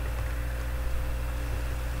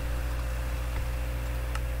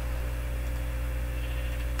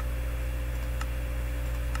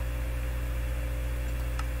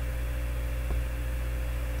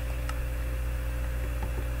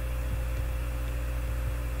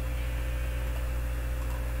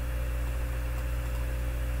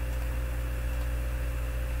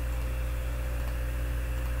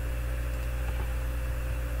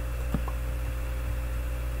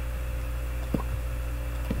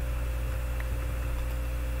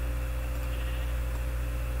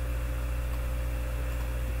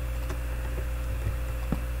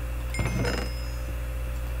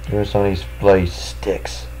 Where's some of these bloody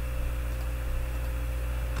sticks?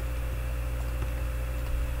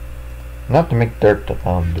 Not to make dirt to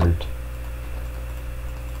pound dirt.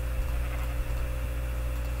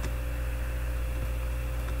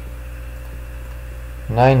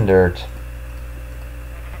 Nine dirt.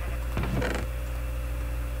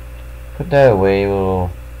 Put that away,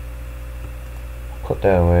 we'll put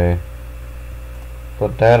that away.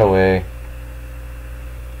 Put that away.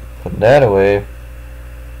 Put that away.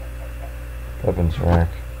 Weapons rack.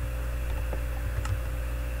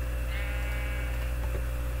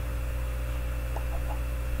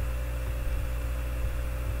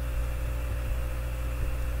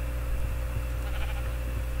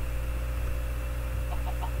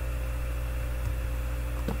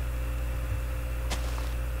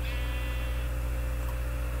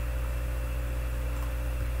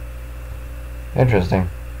 Interesting.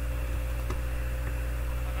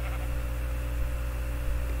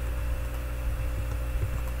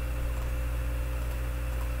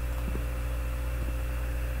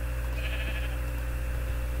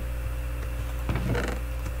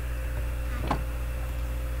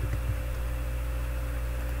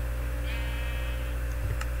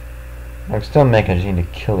 I'm still making. I just need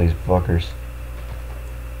to kill these fuckers.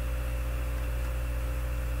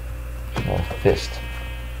 Oh, fist.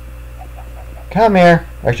 Come here.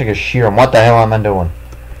 Actually, I can shear him. What the hell am I doing?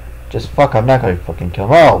 Just fuck. I'm not gonna fucking kill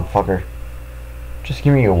him. Oh, fucker. Just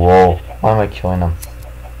give me a wool. Why am I killing them?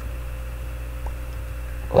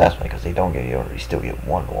 Well, that's why, because they don't get you. You still get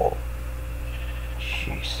one wool.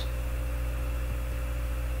 Jeez.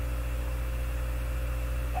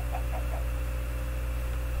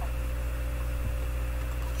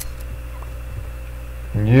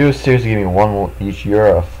 You seriously give me one wool each?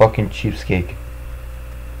 You're a fucking cheapskate.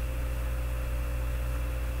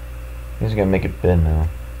 He's gonna make it bend now.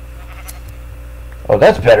 Oh,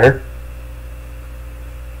 that's better.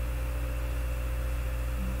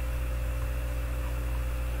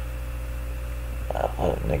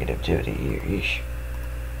 Oh, negativity here. Yeesh.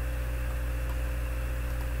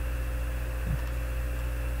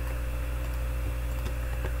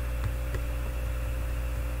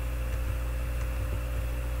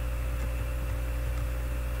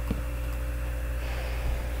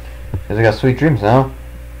 Cause I got sweet dreams now.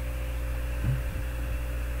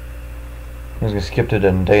 I was gonna skip to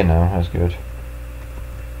the day now. That's good.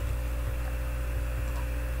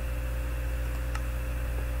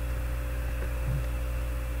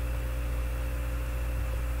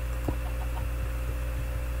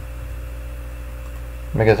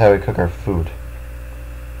 I guess how we cook our food.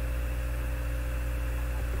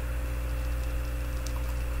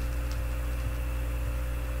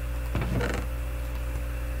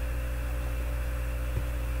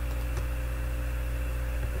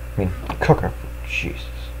 I mean, cook our food. Jesus.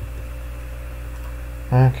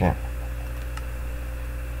 Okay.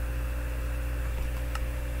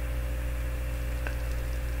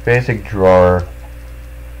 Basic drawer.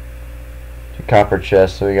 To copper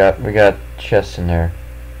chest. So we got chests in there.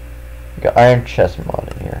 We got iron chest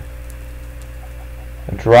mod in here.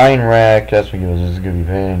 A drying rack. That's what it was. This is gonna be a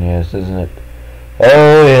pain in the ass, isn't it?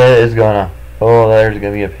 Oh yeah, it's gonna. Oh, there's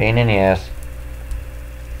gonna be a pain in the ass.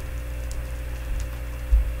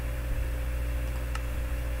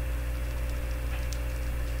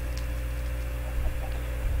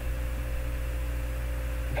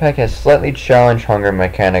 Pack has slightly challenged hunger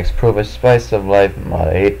mechanics. Prove a spice of life mod.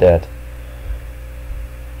 I hate that.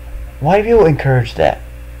 Why do you encourage that?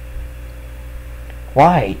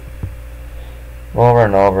 Why? Over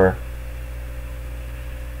and over.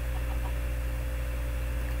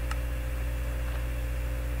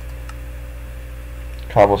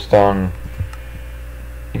 Cobblestone.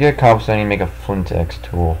 You get a cobblestone, you make a flint axe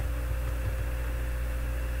tool.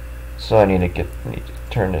 So I need to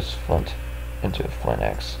turn this flint into a flint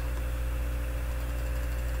axe.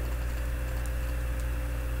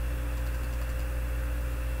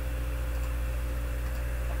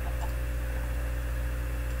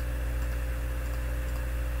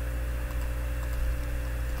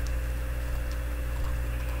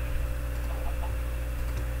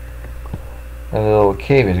 A little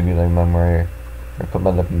cave is gonna be like my right. I put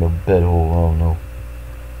my lip in the bed hole. I don't know.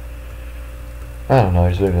 I don't know. I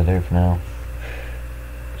just leave it there for now.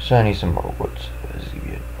 So I need some more wood. So this is gonna be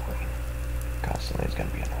annoying. Constantly, it's gonna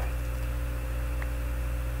be annoying.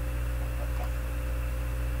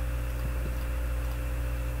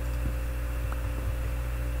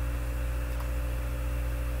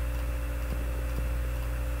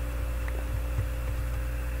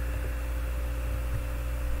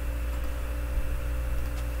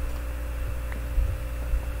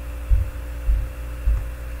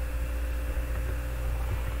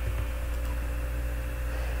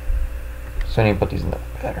 So I need to put these in the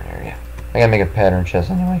pattern area. I gotta make a pattern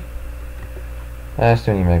chest anyway. I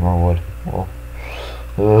still need to make more wood. Well,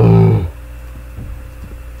 ugh.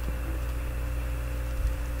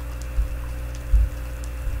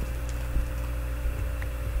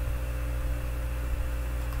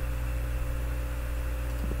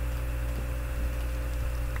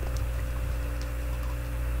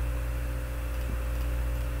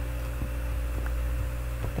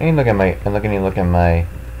 I need to look at my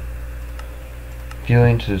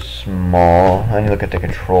viewing too small. I need to look at the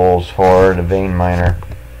controls for the vein miner.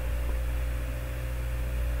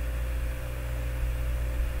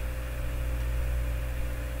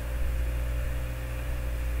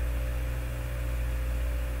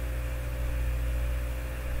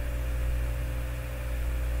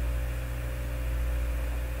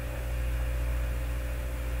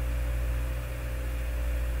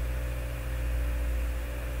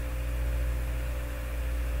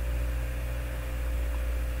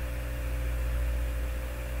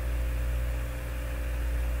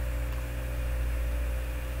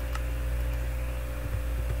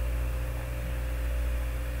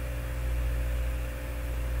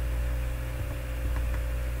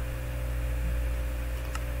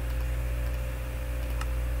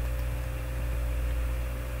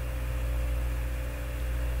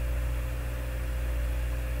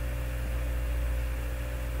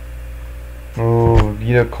 Move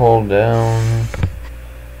Vita coal down.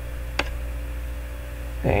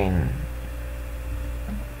 Vein.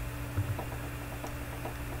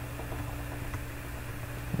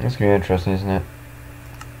 That's gonna be interesting, isn't it?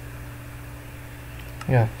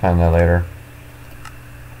 Yeah, find that later.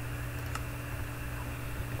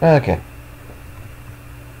 Okay.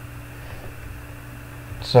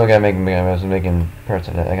 So I was making parts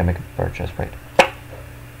of that. I gotta make a part chest, right?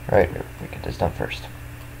 Right, we get this done first.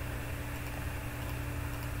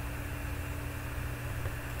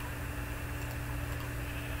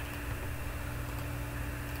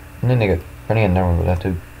 And then they got plenty of number with that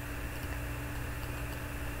too.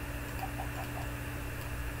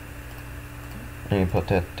 And you put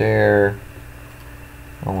that there.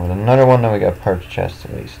 Along with another one, then we got parts chest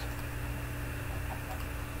at least.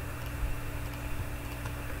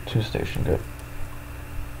 2 station, good.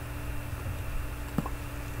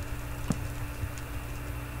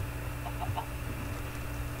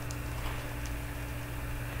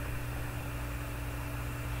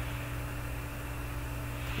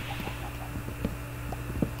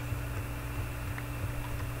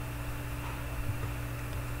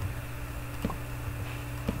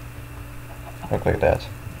 Look like that.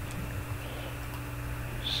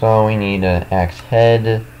 So we need an axe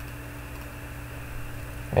head.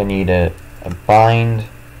 I need a bind.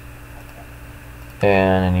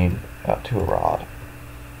 And I need 2 rod.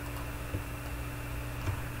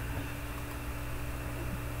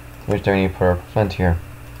 Which do I need to put our flint here?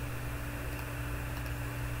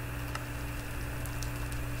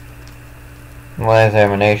 Well, there's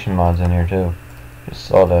animation mods in here too. Just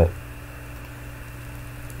saw that.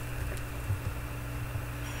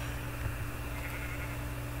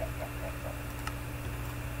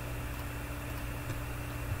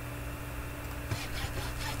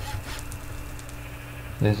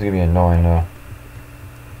 This is gonna be annoying though.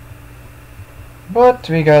 But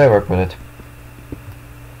we gotta work with it.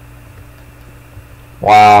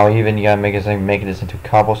 Wow, even you gotta make this into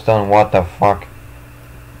cobblestone? What the fuck?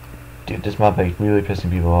 Dude, this map is really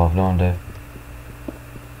pissing people off, don't it?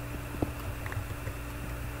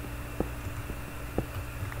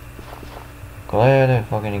 Glad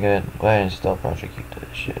I still project keep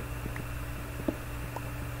this shit.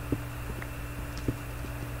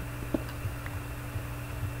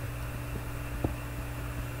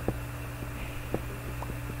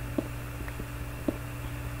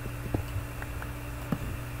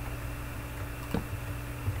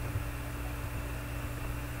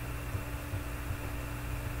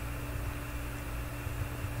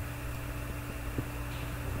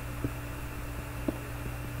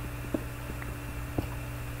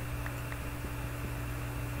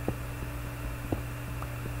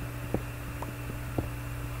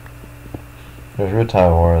 There's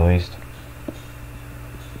rutile ore at least.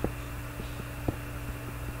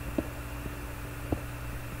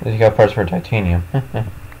 You got parts for titanium.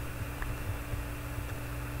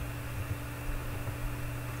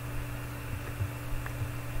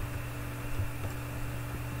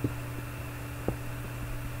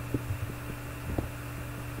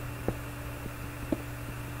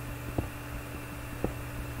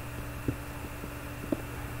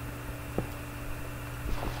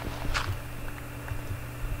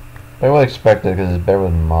 I would expect it because it's better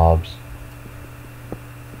with mobs.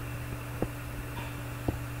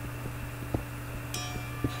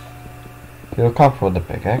 Feel comfortable with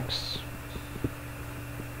the pickaxe.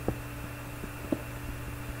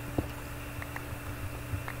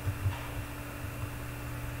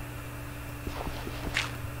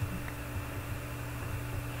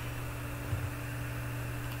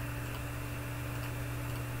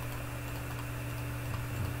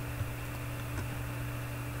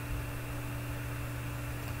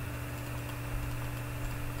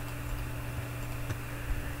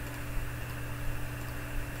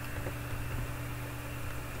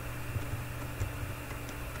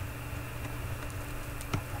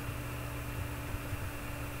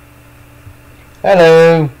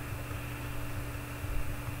 Hello!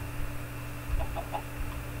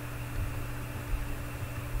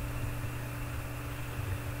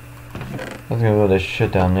 I was gonna go this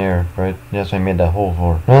shit down there, right? Yes, I made that hole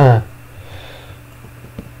for. Ah.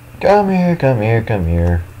 Come here, come here, come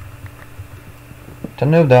here. To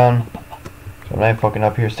move down. So I'm not fucking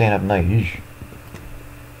up here staying up night. Yeesh.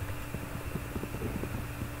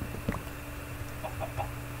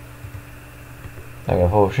 I got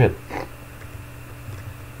full of shit.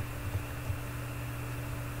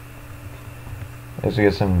 Let's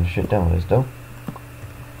get some shit done with this though.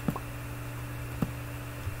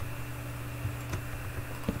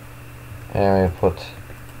 And we put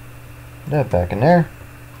that back in there.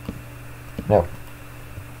 Nope.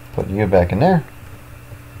 Put you back in there.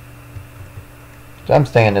 So I'm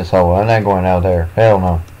staying in this hole. I'm not going out there. Hell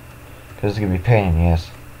no. Because it's going to be a pain in the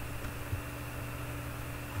ass.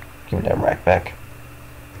 Give me that rack back.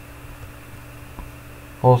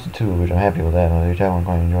 Also two, which I'm happy with that. That one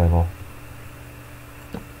quite enjoyable.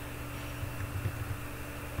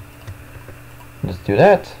 Let's do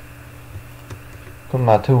that. Put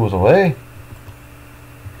my tools away.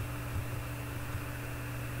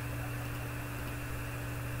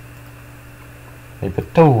 You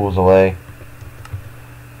put tools away.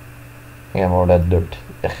 I got more of that dirt.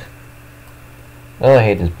 Ugh. Oh, I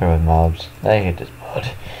hate this primitive mobs. I hate this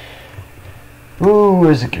mod. Ooh,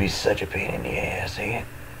 this could be such a pain in the ass, eh?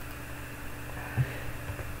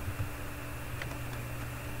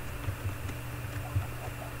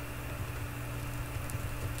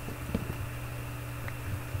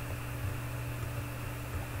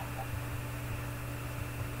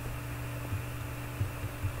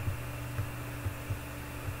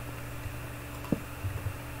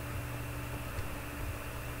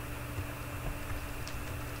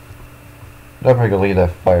 I'm probably gonna leave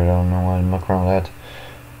that fire. I don't know why I'm mucking around with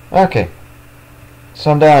that. Okay.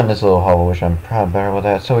 So I'm down in this little hole, which I'm probably better with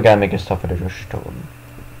that. So we gotta make this stuff for the stone.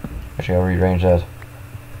 Actually, I'll rearrange that.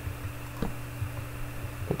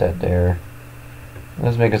 Put that there.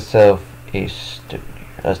 Let's make ourselves a stone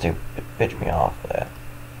here. Let's take pitch me off of that.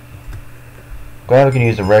 Glad we can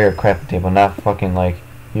use the regular crafting table, not fucking like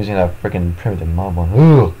using that freaking primitive mob one.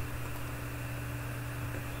 Ooh.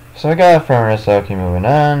 So I got a furnace, so okay, moving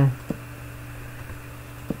on.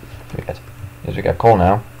 We got coal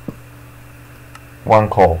now. One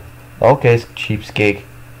coal. Okay, cheapskate.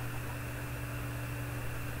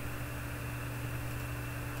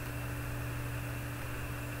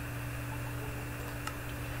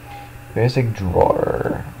 Basic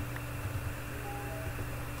drawer.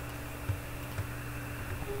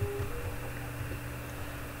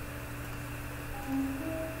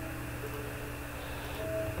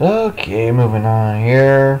 Okay, moving on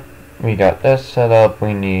here. We got this set up.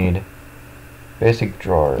 We need basic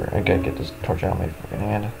drawer. I gotta get this torch out of my fucking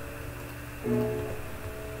hand.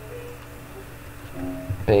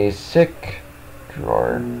 Basic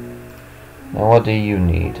drawer. Now what do you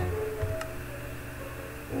need?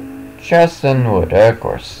 Chest and wood, of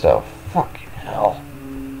course. So fucking hell.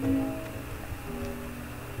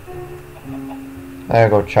 I gotta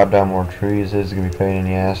go chop down more trees. This is gonna be a pain in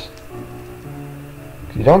the ass.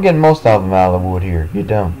 You don't get most of them out of the wood here. You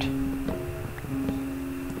don't.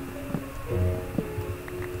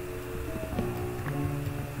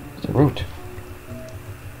 It's a root.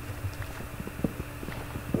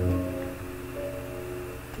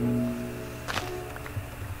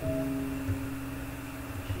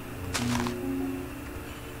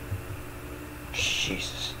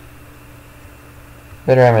 Jesus.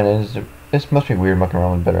 Better Ammunitions. This must be weird mucking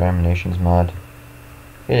around with Better Ammunitions mod.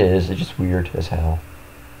 It is. It's just weird as hell.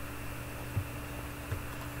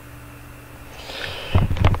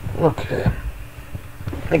 Okay.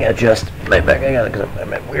 I gotta adjust my back. I gotta, because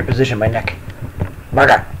I'm in a weird position, my neck.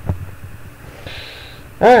 Murder!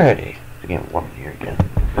 Alrighty. It's getting warm in here again.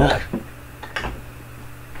 Ugh.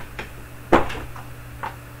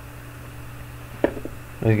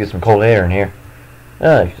 Let's get some cold air in here.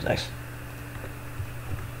 Oh, that feels nice.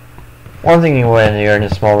 One thing you want in here in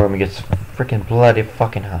this small room, it gets freaking bloody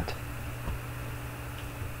fucking hot.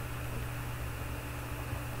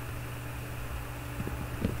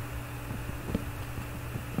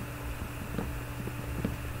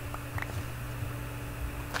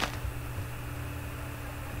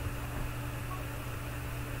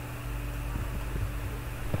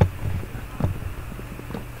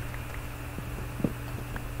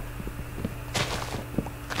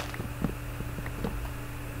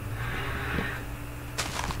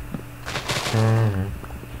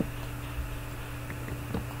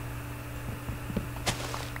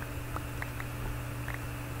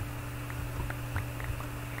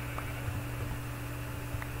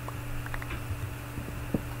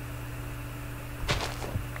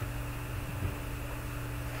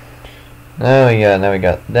 Oh yeah, now we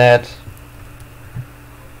got that.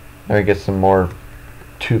 Now we get some more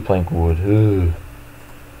 2-plank wood. Ugh.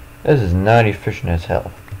 This is not efficient as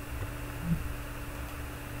hell.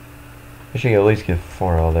 I should at least get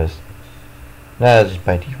 4 all this. No, that's just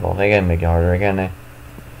by default. I gotta make it harder again.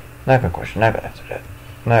 Not gonna question, not gonna answer that.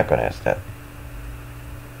 Not gonna ask that.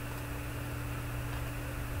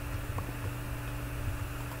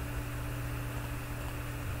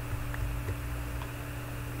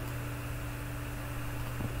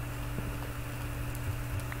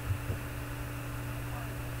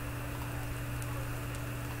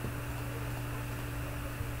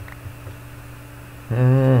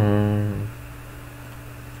 Mm-hmm.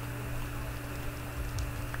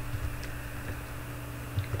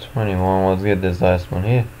 Let's get this last one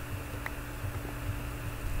here.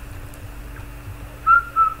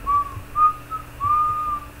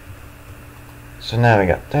 So now we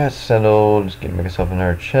got that settled. Just gonna make myself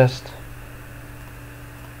another chest.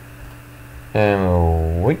 And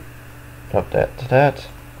we'll wait. Up that to that.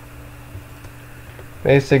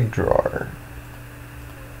 Basic drawer.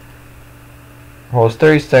 Well, it's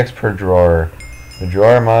 30 stacks per drawer. The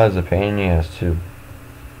drawer mod is a pain in the ass too.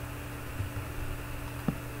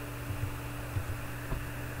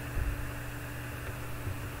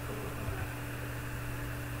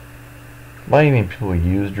 Why do you mean people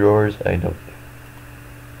use drawers? I don't.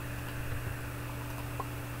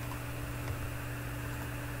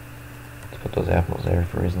 Let's put those apples there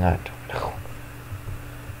for a reason. I don't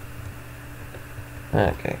know.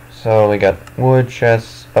 Okay, so we got wood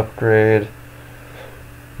chests, upgrade.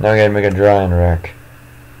 Now we gotta make a drying rack.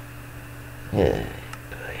 Yeah,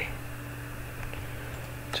 boy.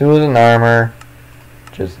 Tools and armor.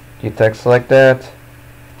 Just you text like that.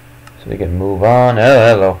 So we can move on. Oh,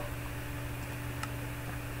 hello.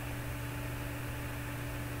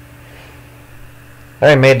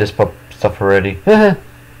 I made this stuff already. I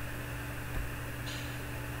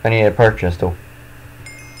need a purchase though.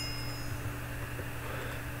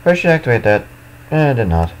 I should activate that. I did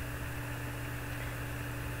not.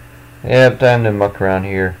 Yep, time to muck around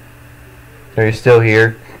here. Are you still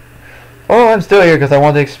here? Oh, I'm still here because I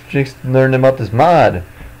want to learn about this mod.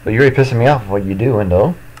 But you're really pissing me off with what you doing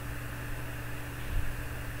though.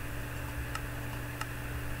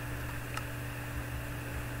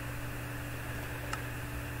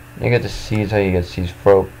 You get the seeds. How you get seeds?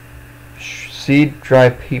 Seed,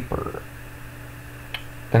 dry paper,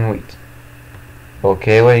 and wheat.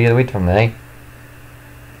 Okay, where do you get the wheat from, eh?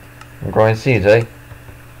 I'm growing seeds, eh?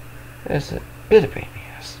 That's a bit of pain in the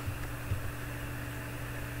ass.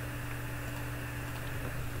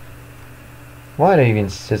 Why do you even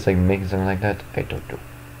insist like making something like that? I don't know.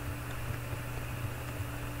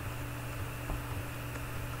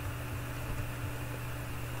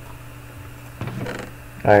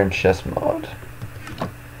 Iron chest mod.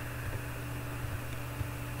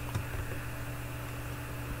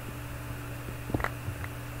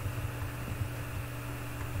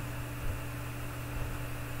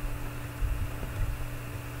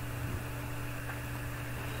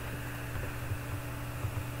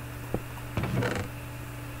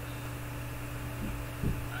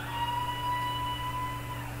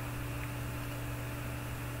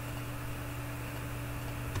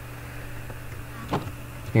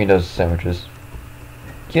 Give me those sandwiches.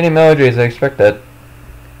 Kitty melodies, I expect that.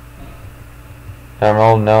 I'm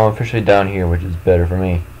all now officially down here, which is better for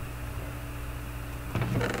me.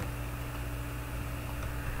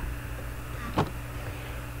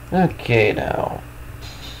 Okay, now.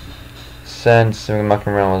 Since we're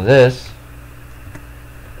mucking around with this,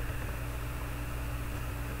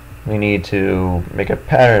 we need to make a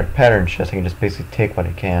pattern chest. I can just basically take what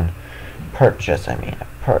I can. Part chest, I mean. A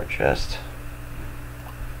part chest.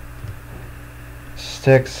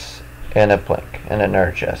 Sticks and a plank and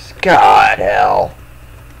another chest. God hell.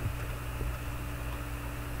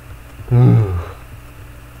 Ooh.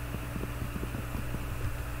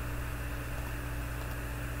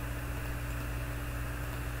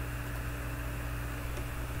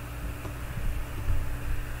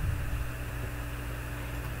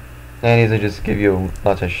 And these will just give you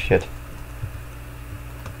lots of shit.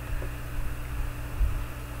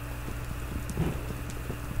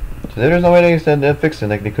 So there's no way they said they'll fix it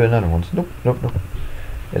like they could in other ones. Nope, nope, nope.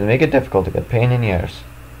 It'll make it difficult to get pain in the ass.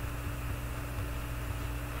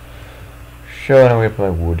 Sure, I'm gonna put my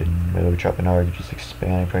wood in. Maybe chopping hard to just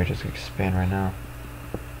expand. I probably just expand right now.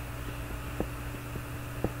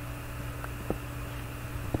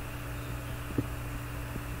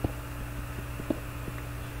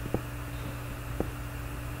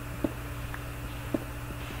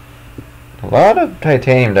 A lot of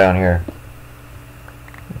titanium down here.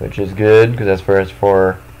 which is good because that's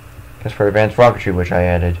for advanced rocketry, which I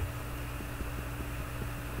added.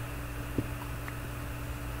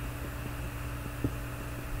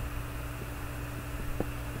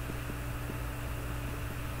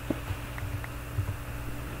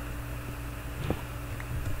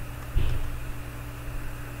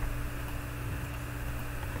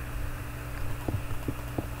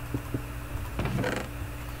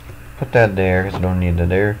 Put that there because I don't need that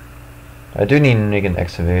there. I do need to make an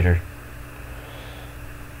excavator.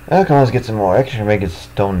 Oh, come on, let's get some more. I can make it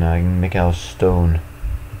stone now. I can make it out of stone.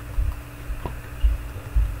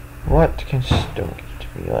 What can stone get to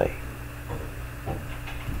be like?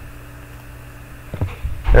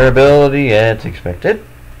 Durability, yeah, it's expected.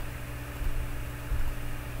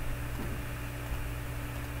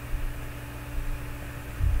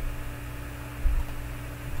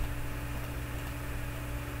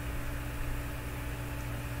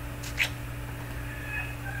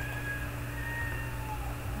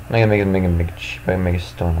 I can make it cheap. I can make a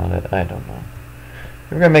stone out of it. I don't know.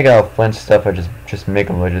 If we're gonna make out of flint stuff, I just make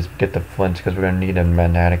them. I just get the flint because we're gonna need them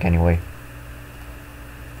in the attic anyway.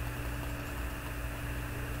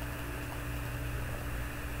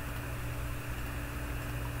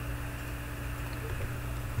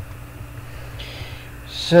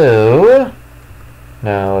 So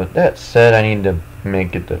now that said, I need to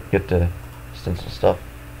get the stencil stuff.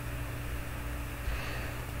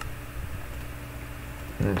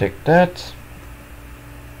 And take that,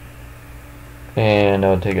 and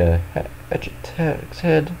I'll take a Vegetax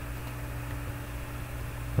head,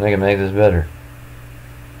 and I can make this better.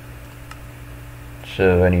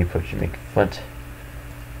 So I need to make a flint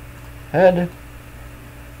head.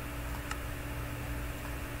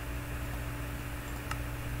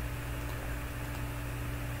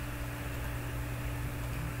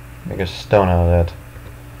 Make a stone out of that.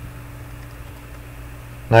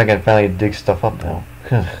 Now I can finally dig stuff up now.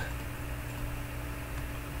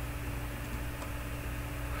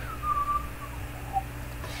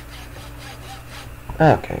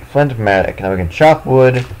 Okay, Flintmatic. Now we can chop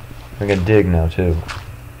wood. We can dig now too.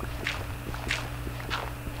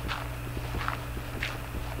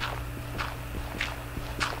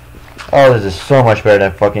 Oh, this is so much better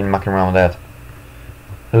than fucking mucking around with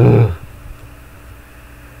that. Ugh.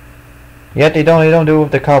 Yet they don't do it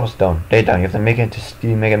with the cobblestone. They don't. You have to make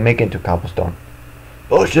it into cobblestone.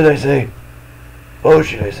 Bullshit, I say.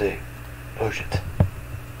 Bullshit, I say. Bullshit.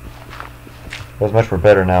 That's much more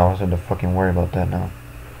better now. I don't have to fucking worry about that now.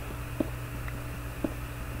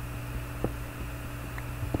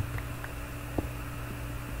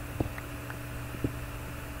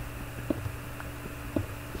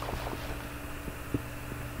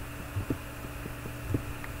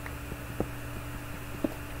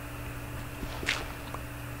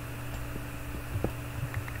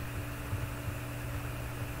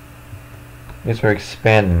 I guess we're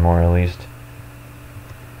expanding more at least.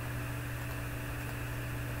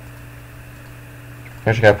 I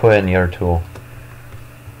actually gotta put it in the other tool.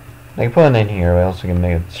 I can put it in here, but I also can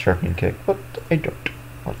make a sharpening kick, but I don't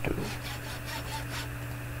want to.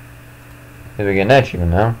 Did we get an edge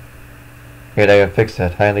even now? Okay, I gotta fix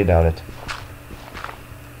that. Highly doubt it.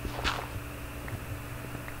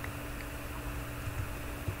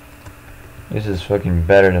 This is fucking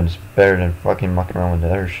better than fucking mucking around with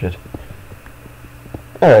the other shit.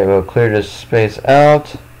 Alright, we'll clear this space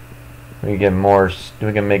out. We can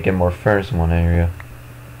make it more furnace in one area.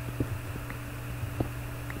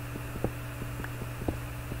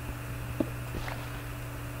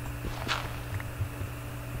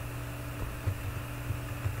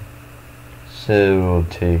 So we'll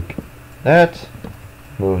take that,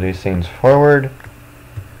 move these things forward.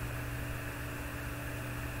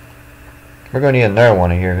 We're going to need another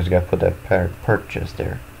one in here because we got to put that purchase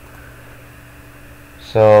there.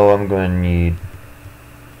 So I'm going to need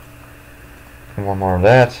one more of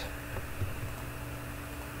that.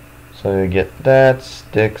 So we get that,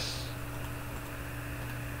 sticks.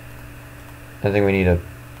 I think we need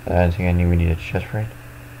we need a chest, right?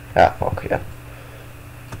 Ah, fuck, yeah.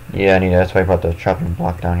 Yeah, I need that. That's why I brought the chopping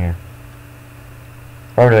block down here.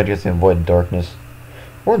 Or do I just avoid darkness?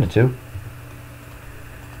 One to two.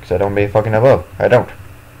 Because I don't be fucking above. I don't.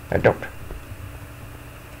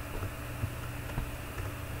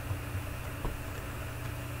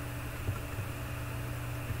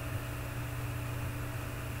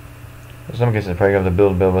 In some cases, I probably have to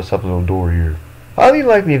build myself a little door here. Highly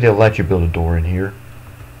likely they'll let you build a door in here.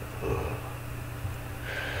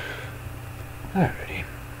 Alrighty.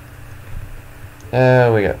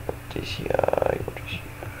 We got this here.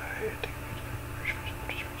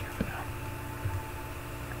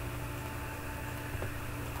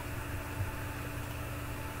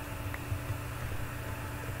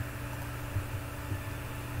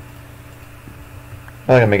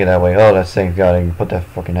 I can make it that way. Oh, that's thank God I can put that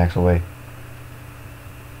fucking axe away.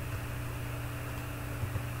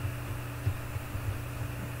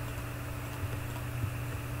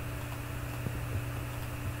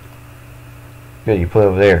 Good, you put it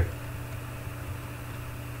over there.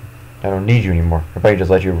 I don't need you anymore. I'll probably just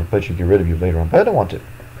let you get rid of you later on, but I don't want to.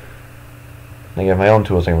 I have my own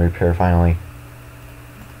tools I can repair finally.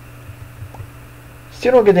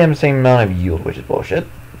 Still don't get the same amount of yield, which is bullshit.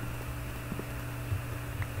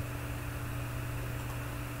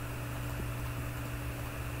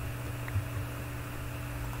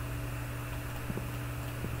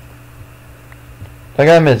 Like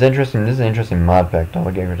I mean, it's interesting. This is an interesting mod pack.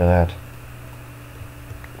 Don't get rid of that.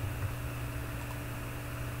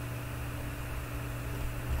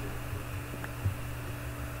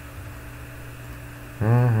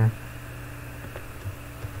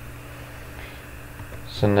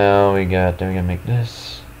 So now we got. Then we gotta make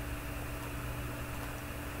this.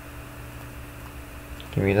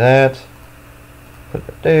 Give me that. Put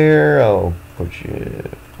it there. I'll put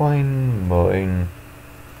you. Boing.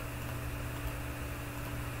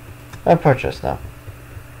 I purchased now.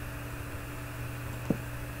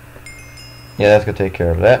 Yeah, that's gonna take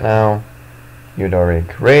care of that now. You'd already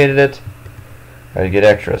created it. Gotta get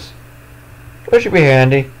extras. Which should be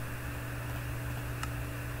handy.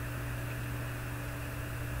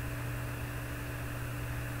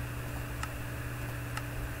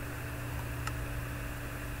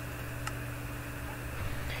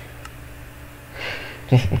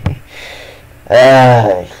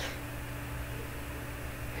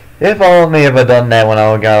 If only if I done that when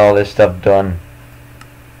I got all this stuff done.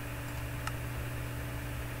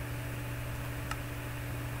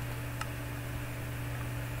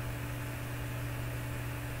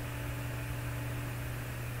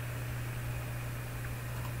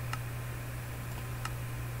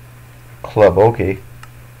 Club, okay.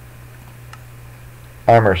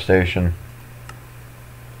 Armor station.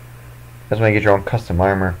 That's when you get your own custom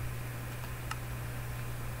armor.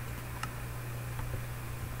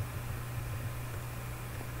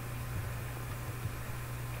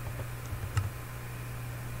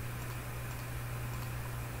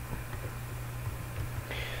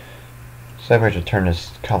 So I have to turn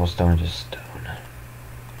this cobblestone into stone.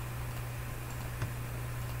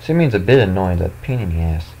 So it means a bit annoying, that pain in the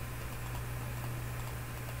ass.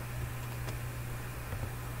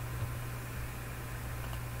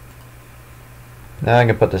 Now I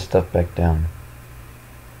can put this stuff back down.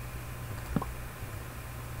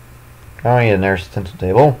 I don't need a nurse stencil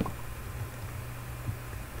table.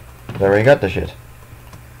 I already got the shit.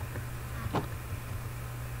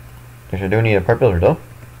 Guess I do need a part builder though.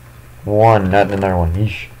 One, not another one.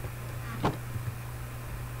 Yeesh.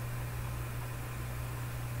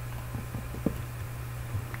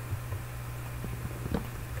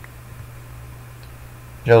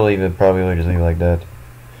 I'll leave it, probably just leave it like that.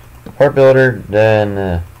 Part builder, then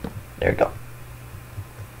there we go.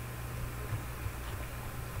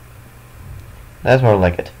 That's more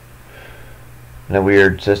like it. In a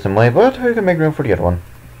weird system way, but we can make room for the other one.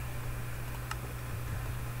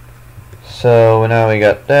 So now we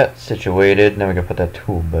got that situated. Now we can put that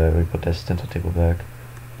tool back. We put that stencil table back.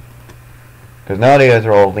 Because now the guys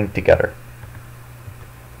are all linked together.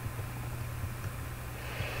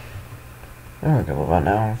 There we go. What about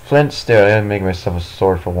now? Flint still. I gotta make myself a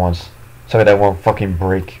sword for once. So that won't fucking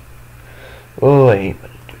break. Oh, I hate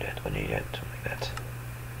when I do that. When I do that. Like that.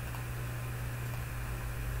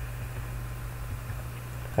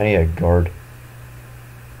 I need a guard.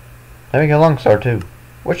 I make a long sword too.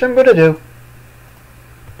 Which I'm gonna do.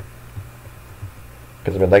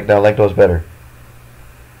 Because I like those better.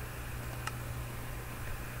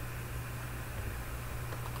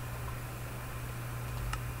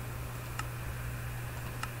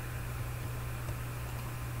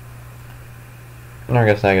 I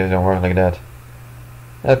guess that don't work like that.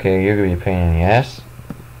 Okay, you're gonna be a pain in the ass.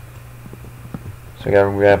 So we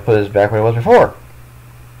gotta put this back where it was before.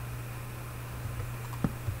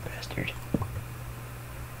 Bastard.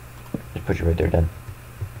 Just put you right there then.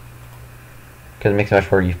 Because it makes it much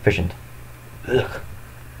more efficient. Ugh.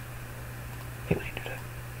 I hate when you do that.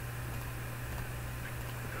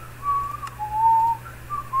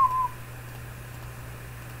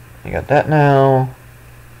 I got that now.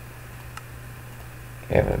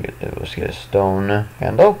 Okay, let's get a stone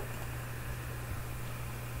handle.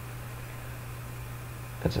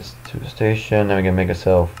 That's a to the station. Now we can make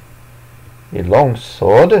ourselves a long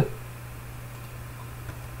sword.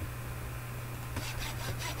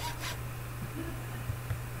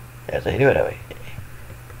 Yes, I do it that way.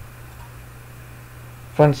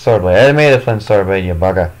 Flint sword blade. I made a flint sword blade, you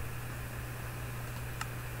bugger.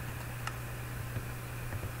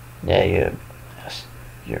 Yeah, you're nice.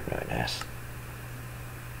 You're really nice.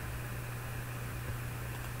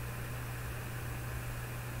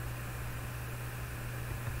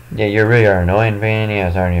 Yeah, you really are annoying pain in the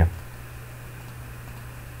ass, aren't you?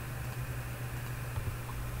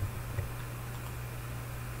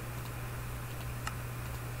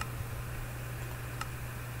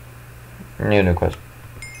 New quest.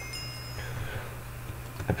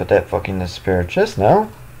 I put that fucking in the spare chest now.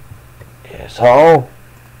 Yes, oh.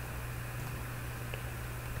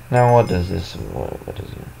 Now what does this? What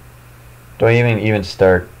is it? Do I even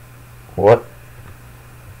start? What?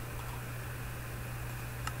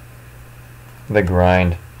 The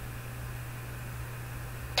grind.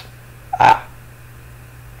 Ah.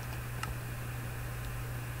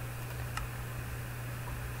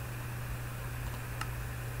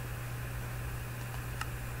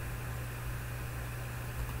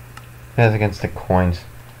 That's against the coins.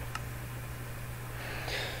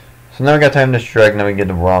 So now we got time to strike, now we get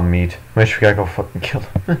the raw meat. Which we gotta go fucking kill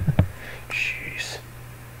them. Jeez.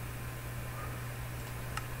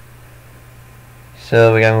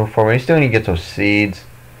 So we gotta move forward. We still need to get those seeds.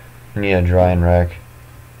 We need a dry and rack.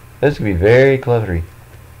 This could be very clever.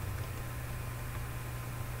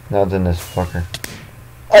 Now it's in this fucker.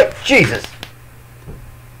 Oh, Jesus!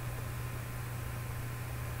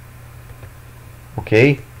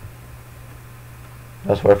 Okay.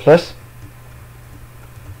 That's worthless.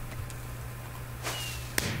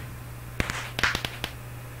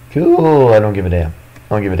 Cool, I don't give a damn. I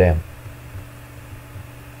don't give a damn.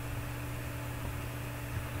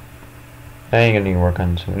 I ain't gonna need to work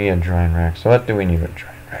on this. We need a drying rack. So what do we need a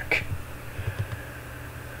drying rack?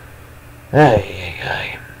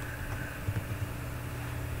 Hey.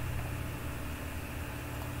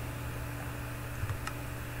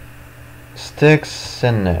 Sticks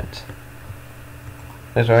and net.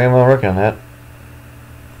 That's why I'm working on that.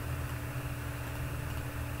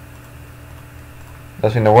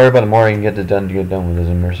 Less thing to worry about, the more I can get it done to get done with this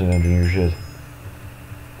immersive engineer shit.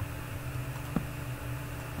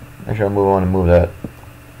 Actually, I'll move on and move that.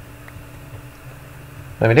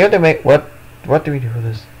 Let me do have to make what do we do with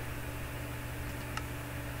this?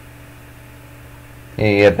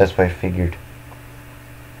 Yeah, that's what I figured.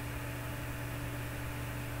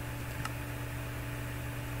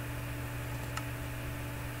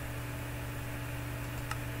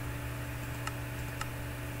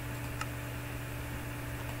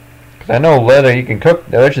 I know leather you can cook,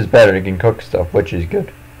 which is better, you can cook stuff, which is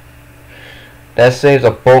good. That saves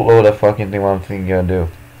a boatload of fucking thing what I'm thinking you're gonna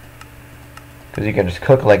do. Because you can just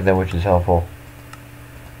cook like that, which is helpful.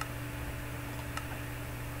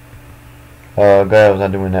 God, I was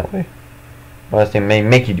not doing that way. Unless they may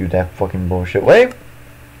make you do that fucking bullshit way.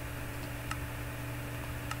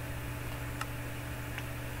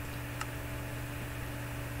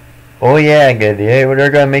 Oh yeah, good. Yeah, well, they're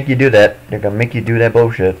gonna make you do that. They're gonna make you do that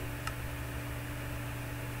bullshit.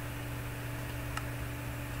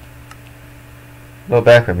 A little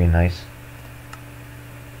back would be nice.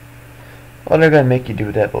 Well, they're gonna make you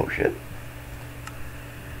do that bullshit.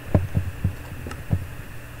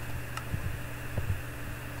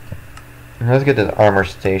 Let's get this armor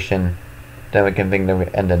station. Then we can think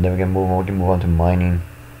that then we can move on to mining.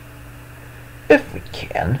 If we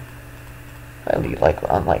can. Highly likely,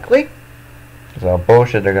 unlikely. So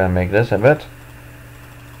bullshit they're gonna make this of it.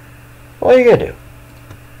 What are you gonna do?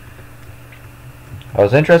 I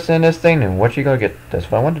was interested in this thing, and what you gonna get? That's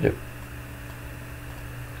what I want to do.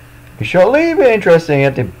 You surely be interested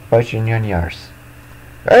in the bite you in your arse.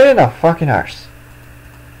 Right in the fucking arse.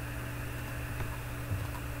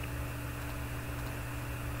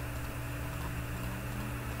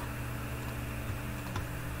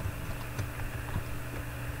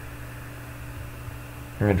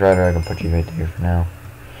 I'm gonna try to I can put you right there for now.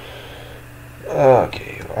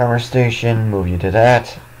 Okay, armor station, move you to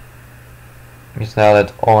that. Because now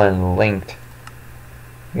that's all linked.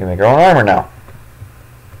 We can make our own armor now.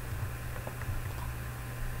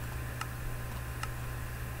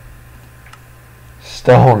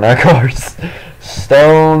 Stone, of course.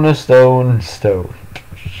 Stone.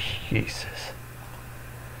 Jesus.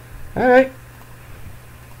 Alright.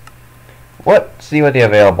 See what they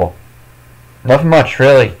available. Nothing much,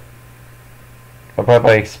 really. I'll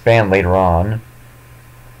probably expand later on.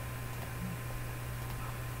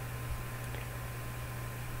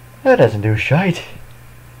 That doesn't do shite.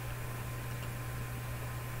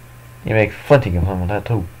 You make flinting of them with that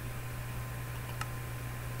too.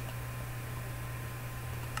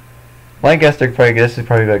 Well, I guess this is probably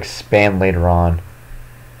going to expand later on.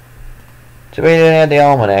 So we didn't add the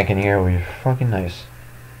almanac in here, it would be fucking nice.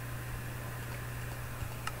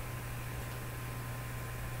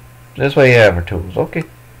 This way you have our tools. Okay.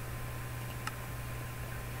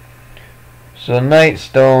 So night,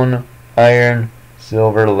 stone, iron,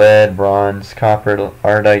 silver, lead, bronze, copper,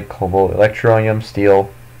 ardite, cobalt, electronium,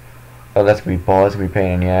 steel. Oh, that's gonna be ball. That's gonna be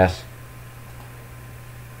pain in the ass.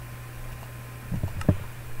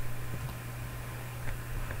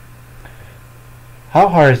 How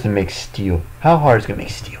hard is it to make steel? How hard is it to make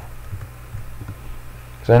steel?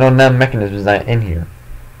 Because I know that mechanism is not in here.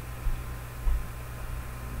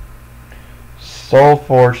 Soul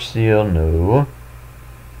forged steel, no.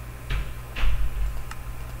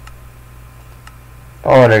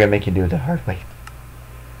 Oh, they're gonna make you do it the hard way.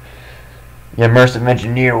 The immersive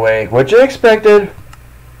engineer way, which I expected.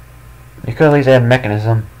 You could at least add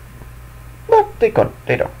mechanism. But they don't.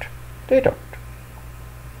 They don't. They don't.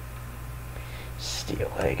 Steel,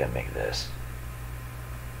 how you gonna make this?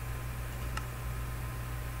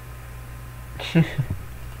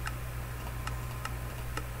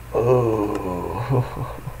 Oh.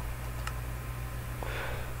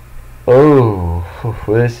 Oh,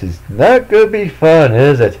 this is not gonna be fun,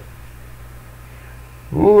 is it?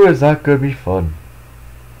 Ooh, it's not gonna be fun.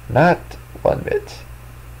 Not one bit.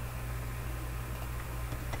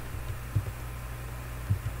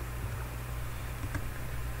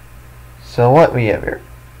 So what we have here?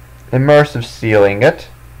 Immersive steel ingot,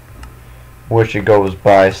 which it goes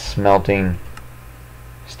by smelting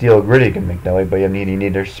steel grit. You can make that way, but you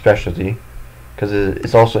need their specialty, because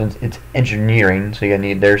it's also it's engineering, so you're gonna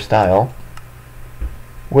need their style.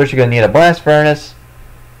 Which you're gonna need a blast furnace,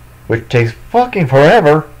 which takes fucking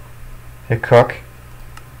forever to cook.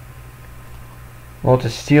 Well, the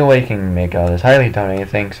steel way you can make out of this. Highly doubt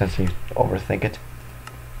anything since you overthink it.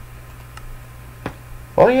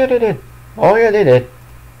 Oh yeah, they did. Oh yeah, they did.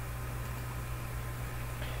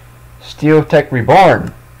 Steel Tech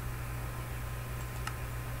Reborn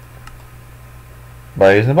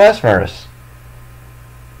by using the blast furnace.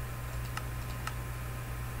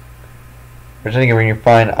 Which I think when you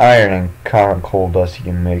find iron and copper coal dust you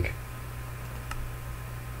can make.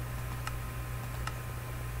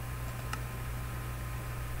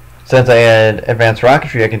 Since I had advanced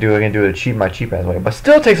rocketry, I can do it cheap my cheap ass way, but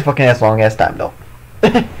still takes a fucking ass long ass time though.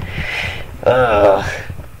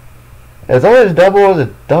 It's always double.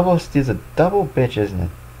 It's a double bitch, isn't it?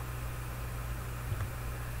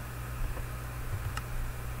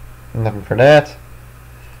 Nothing for that.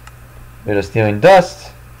 Bit of stealing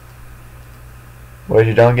dust. What if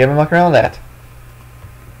you don't give a muck around that?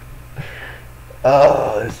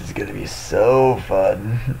 Oh, this is gonna be so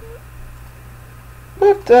fun.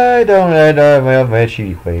 But I don't have my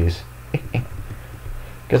cheaty ways.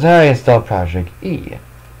 Because I installed Project E.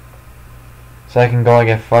 So I can go and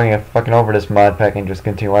get fucking over this mod pack and just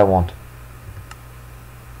continue what I want.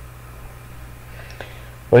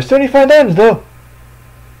 But I still need 5 diamonds though.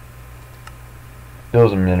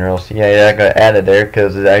 Those are minerals. Yeah, I got added there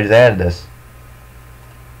because I just added this.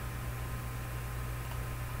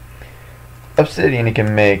 Obsidian you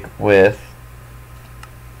can make with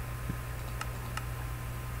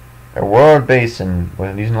a world basin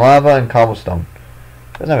with using lava and cobblestone.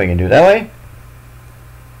 That's how we can do it that way.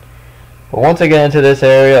 But once I get into this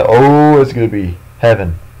area, oh, it's gonna be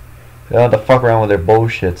heaven. They don't have to fuck around with their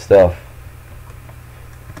bullshit stuff.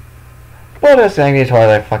 But that's gonna be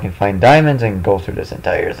why I fucking find diamonds and go through this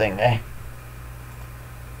entire thing, eh?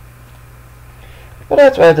 But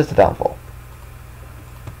that's why that's the downfall.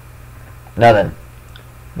 Now then,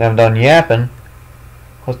 now I'm done yapping.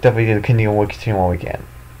 Let's definitely continue what we can.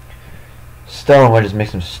 Stone, we'll just make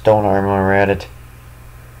some stone armor while we're at it.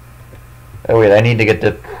 Oh wait, I need to get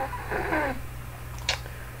the...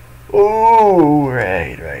 Oh,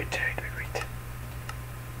 right.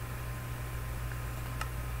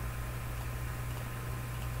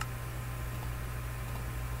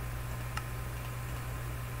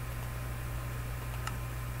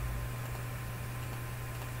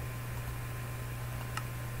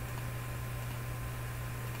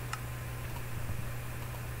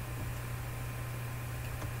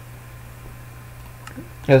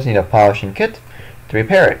 You just need a polishing kit to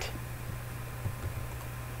repair it.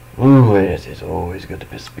 Ooh, it is always good to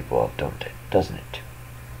piss people off, doesn't it?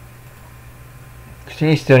 Because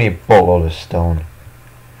you still need a boatload of stone.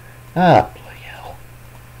 Ah, bloody hell.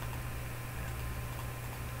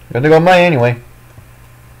 Gonna go mine anyway.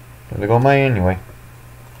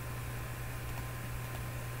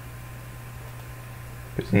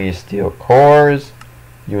 Because you need steel cores.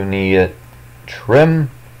 You need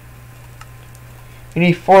trim. You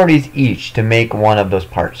need 4 of these each to make one of those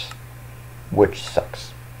parts, which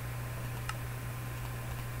sucks.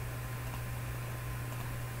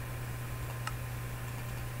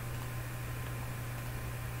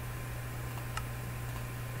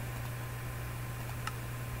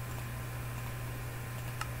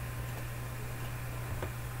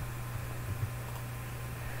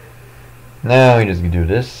 Now we just do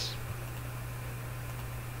this.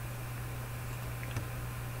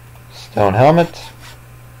 Stone helmet.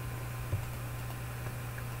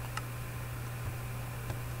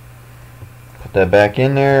 Put that back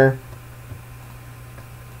in there.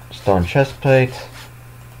 Stone chest plate.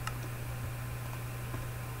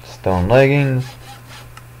 Stone leggings.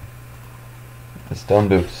 And stone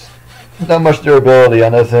boots. Not much durability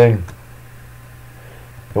on that thing.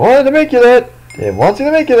 It wanted to make you that. It wants you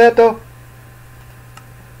to make you that though.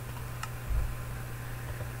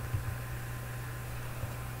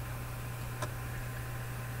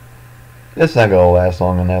 It's not gonna last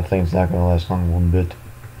long, and that thing's not gonna last long one bit.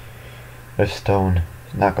 This stone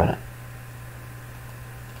is not gonna.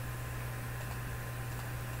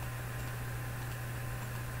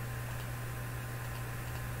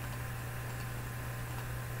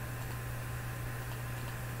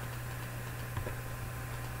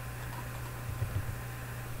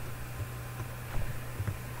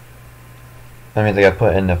 That means I got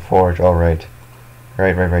put in the forge. All right.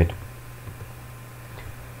 Right.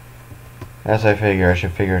 As I figure, I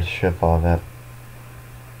should figure to ship all of that.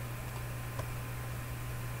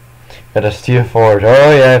 Got a steel forge.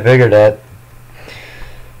 Oh yeah, I figured that.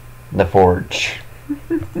 The forge.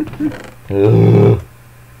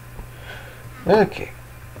 Okay.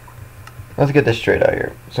 Let's get this straight out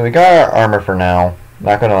here. So we got our armor for now.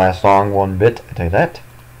 Not gonna last long one bit, I tell you that.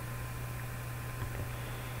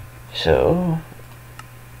 So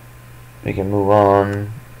we can move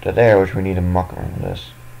on to there, which we need to muck around with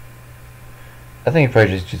this. I think if I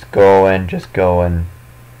just go and just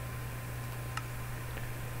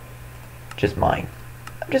mine.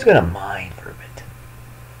 I'm just gonna mine for a bit.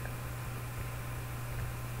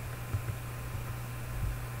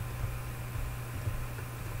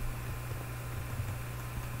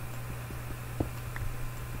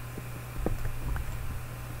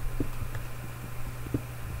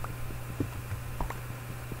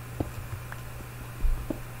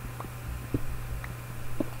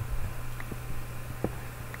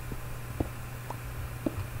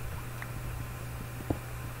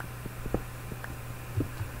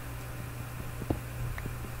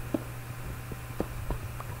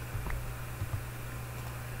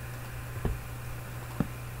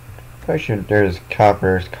 There's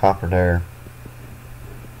copper there.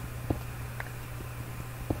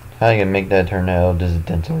 How you gonna make that turn out? This is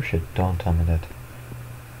dense shit. Don't tell me that.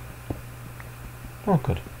 Oh,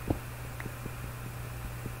 good.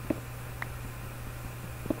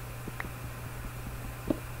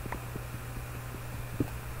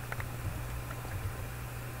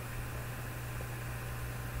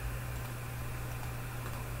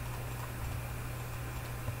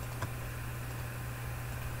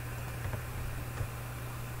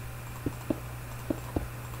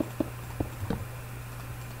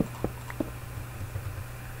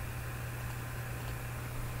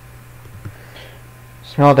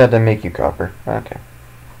 Smell that to make you copper. Okay.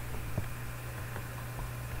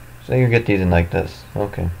 So you get these in like this.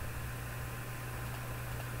 Okay.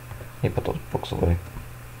 You put those books away.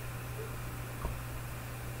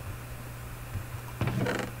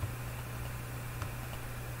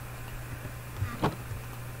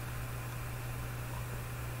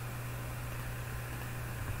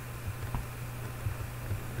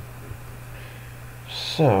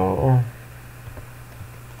 So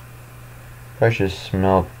I should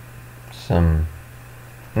smelt some.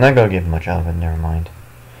 I'm not gonna get much out of it, never mind.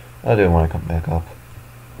 I'll do it when I come back up.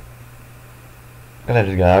 Cause I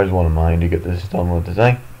just want to mine to get this done with the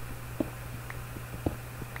thing.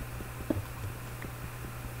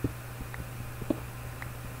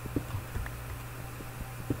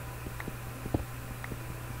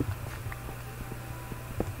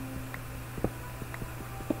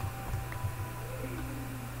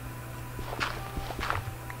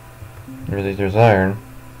 Really, there's iron.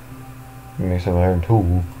 Make some iron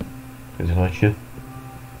tool. Cause they let you.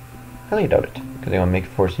 Highly doubt it. Cause they want to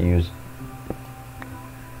force you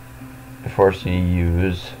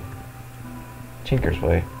use Tinker's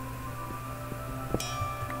Way.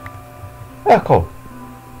 Ah, cool.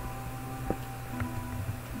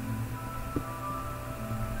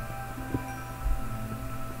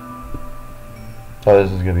 Oh,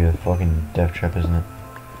 this is gonna be a fucking death trap, isn't it?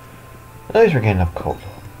 At least we're getting up cold.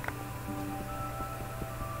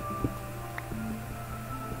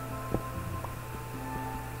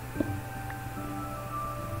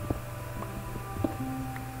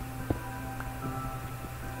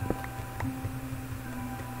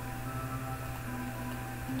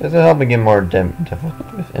 Does it help me get more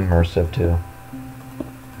immersive too?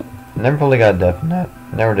 Never fully got depth in that.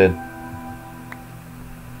 Never did.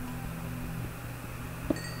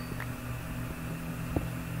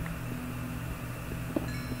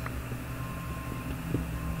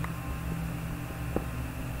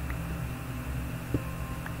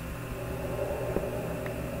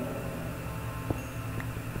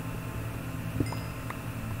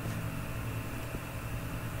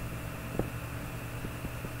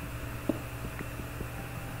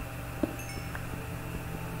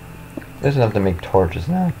 There's enough to make torches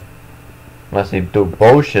now. Unless they do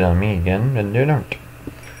bullshit on me again, and they don't.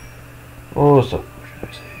 Oh, so what should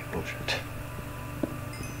I say? Bullshit.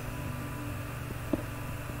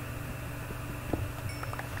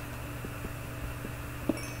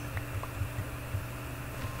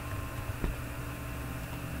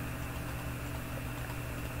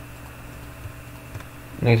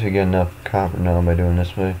 At least we get enough copper now by doing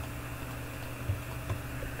this way.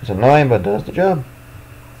 It's annoying, but does the job.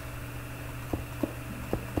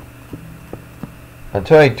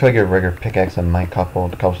 Until I take a regular pickaxe and my couple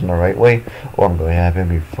the cobblestone the right way, or I'm going to be happy. I'll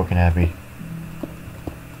be fucking happy.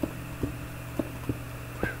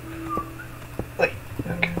 Wait,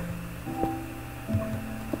 okay.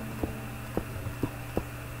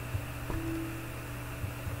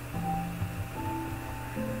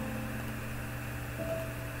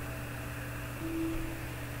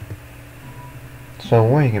 So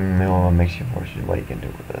what you can make you forces what you can do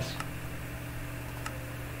with this.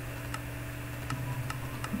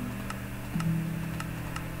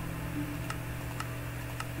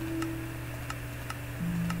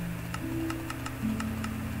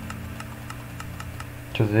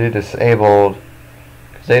 Because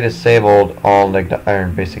they disabled all like the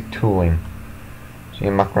iron basic tooling. So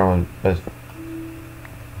you muck around with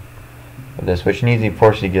this, which needs to be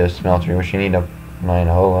forced to get a smelter, which you need to mine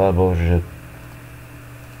a whole lot of bullshit.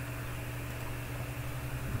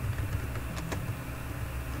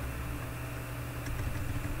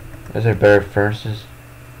 Is there better furnaces?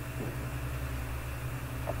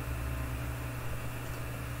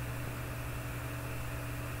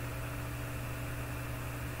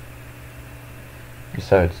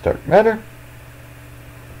 Besides dark matter?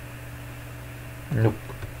 Nope.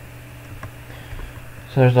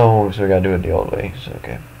 So there's no, so we gotta do it the old way. So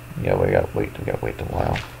okay. Yeah, we gotta wait a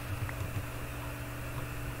while.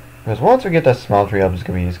 Because once we get that smeltery up, it's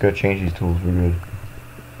gonna change these tools for good.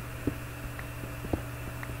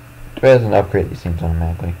 Too bad it doesn't upgrade these things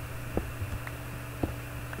automatically.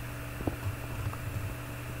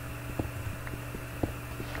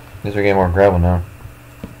 At least we're getting more gravel now.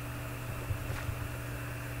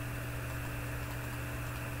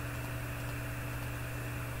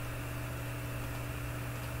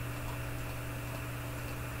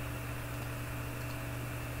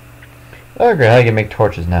 Oh great, I can make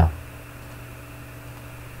torches now.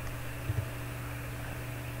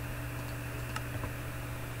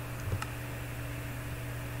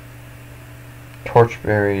 Torch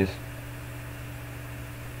berries.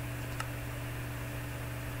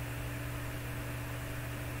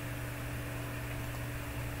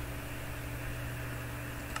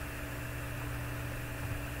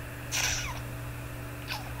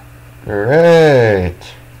 Great.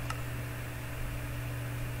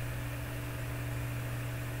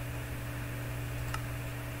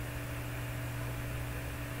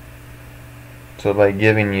 So by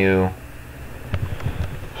giving you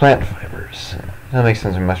plant fibers, that makes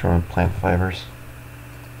sense. We must run with plant fibers.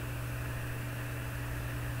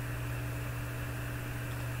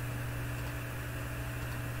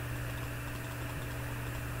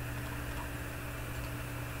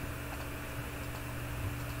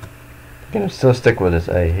 I'm gonna still stick with this.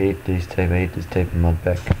 I hate this type of mud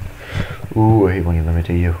pack. Ooh, I hate when you limit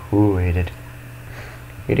to you. Ooh, I hate it.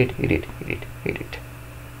 Hate it, hate it, hate it, hate it.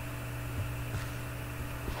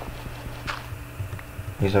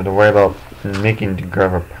 You just have to worry about making the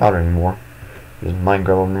gravel powder anymore. Just mine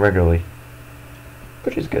gravel regularly.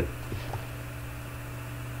 Which is good.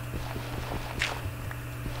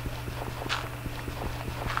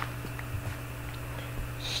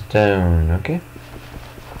 Stone, okay.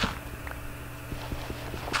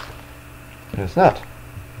 It's not.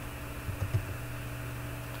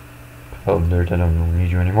 Oh, dirt, I don't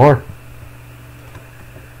need you anymore.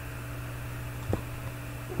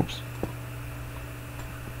 Oops.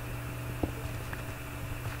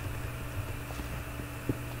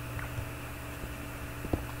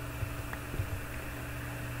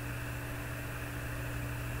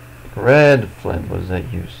 Red flint, what does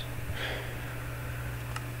that use?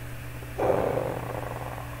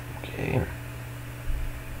 Okay.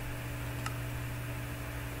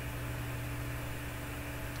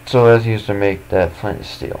 So that's used to make that flint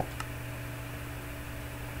steel.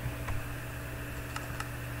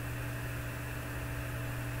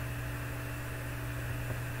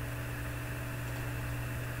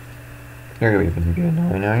 You're gonna be good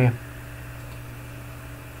now, are you?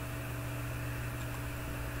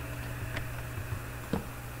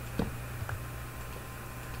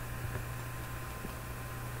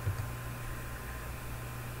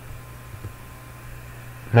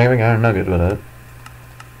 Maybe I got a nugget with it.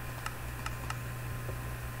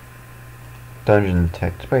 dungeon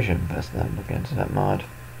text. Probably should invest in that. Look into that mod.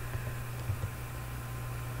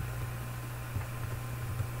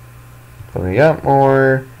 But we got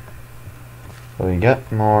more. But we got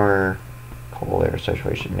more coal there, so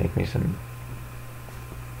I should make me some.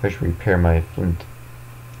 I should repair my flint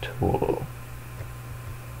tool.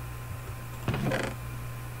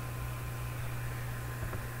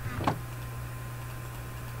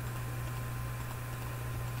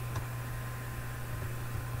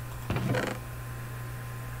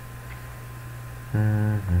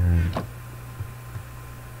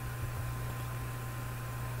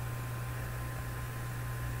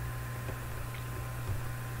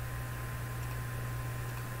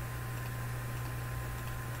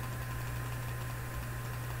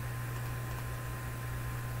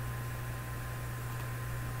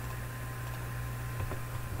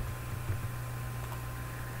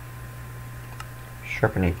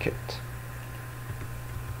 Sharpening kit.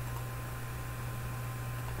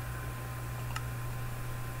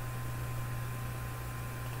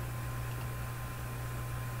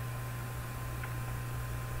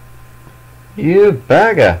 You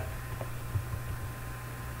bagger!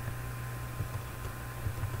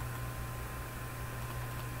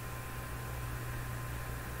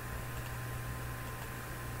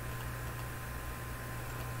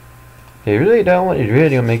 They really don't want you. Really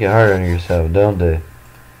don't make it hard on yourself, don't they?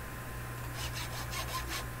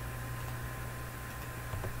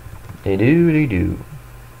 They do, they do.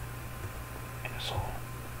 Asshole.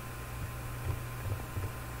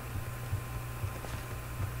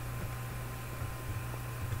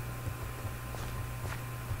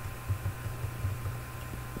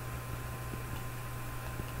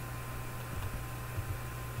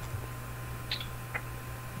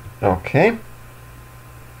 Okay.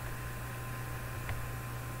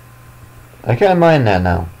 I can't mine that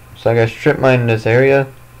now. So I gotta strip mine this area.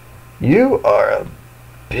 You are a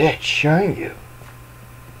bitch, aren't you?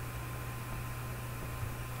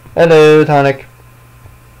 Hello, Tonic.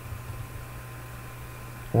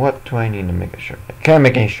 What do I need to make a sharp? I can't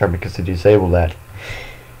make any sharp because I disabled that.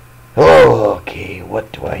 Oh, okay.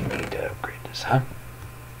 What do I need to upgrade this, huh?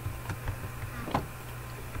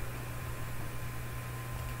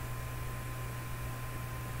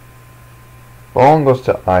 Bone goes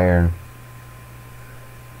to iron.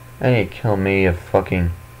 I need to kill me a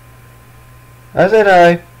fucking... I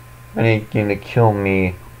said I need you to kill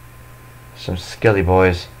me some skelly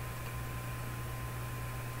boys.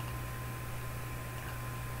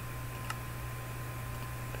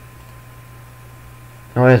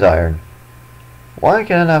 No, it is iron. Why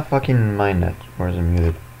can I not fucking mine that? Or is it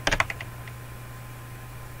muted?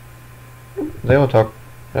 They will talk.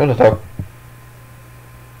 They will talk.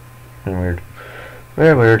 Weird.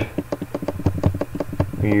 Very weird.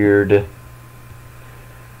 Weird.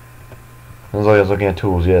 Sounds like I was looking at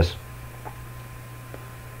tools, yes.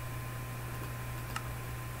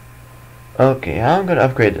 Okay, I'm gonna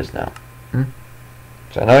upgrade this now.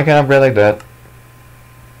 So I know I can upgrade like that.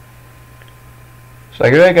 So I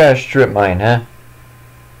really got a strip mine, huh?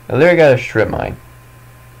 I literally got a strip mine.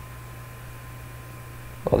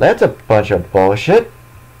 Well, that's a bunch of bullshit.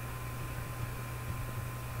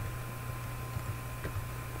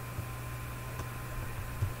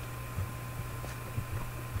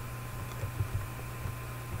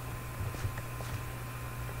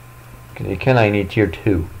 I need tier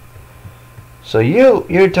 2. So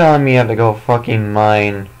you're telling me I have to go fucking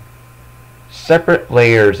mine separate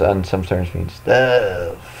layers on some certain screens.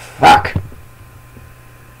 The fuck.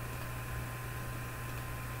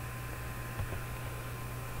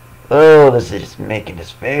 Oh, this is making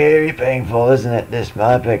this very painful, isn't it? This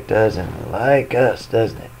mod pack doesn't like us,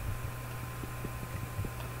 doesn't it?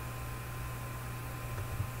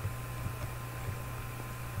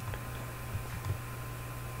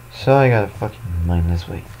 So I gotta fucking mine this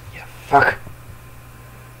way. Yeah, fuck.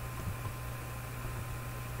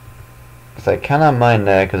 Because I cannot mine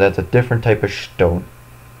that because that's a different type of stone.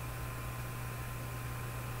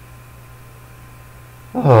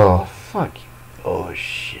 Oh, fuck you. Oh,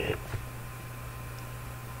 shit.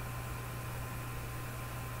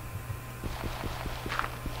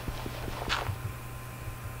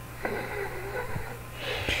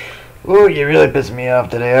 Ooh, you really pissed me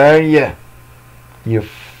off today, are you? You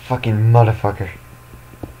fucking motherfucker.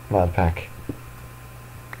 Mod pack.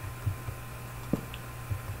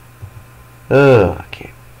 Ugh,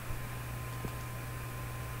 okay.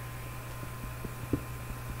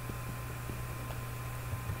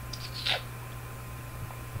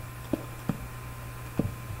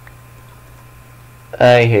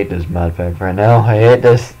 I hate this mod pack right now. I hate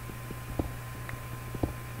this.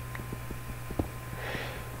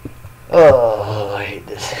 Oh.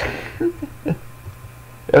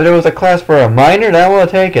 If there was a class for a miner, then I will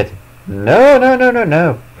take it. No, no, no, no,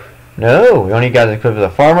 no. No, we only got to equip as a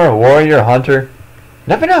farmer, a warrior, a hunter.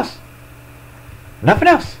 Nothing else. Nothing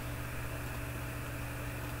else.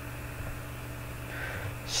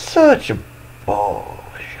 Such a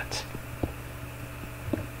bullshit.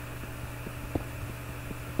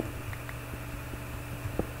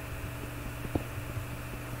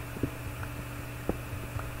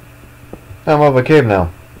 I'm up a cave now.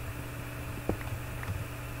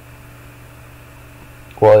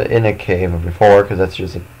 Well, in a cave before, because that's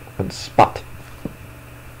just a one spot.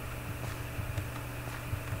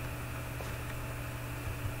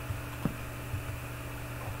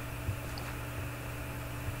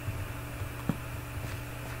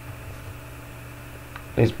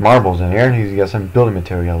 These marbles in here, he's got some building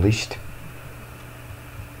material at least.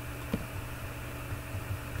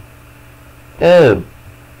 Oh,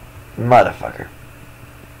 motherfucker.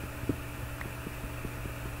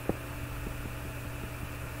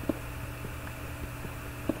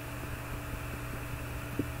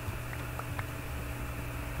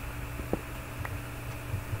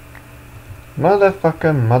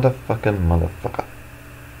 Motherfucker, motherfucker, motherfucker.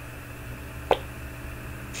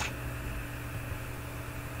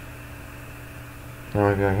 Now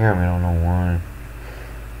we go here, I don't know why.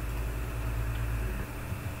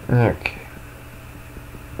 Okay.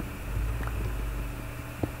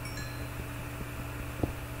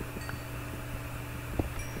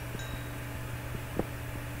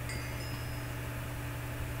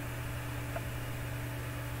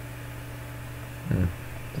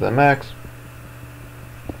 Is that max?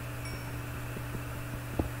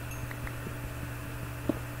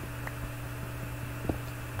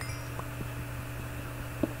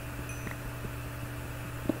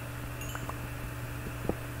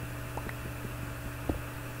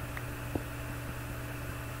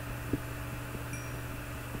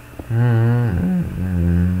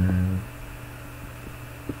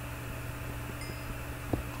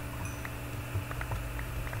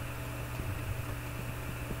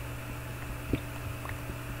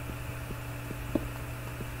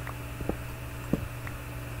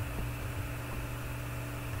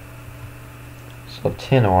 So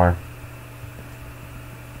tin ore.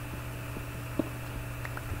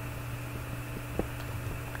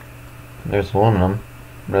 There's aluminum.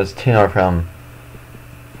 There's tin ore from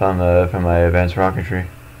my advanced rocketry.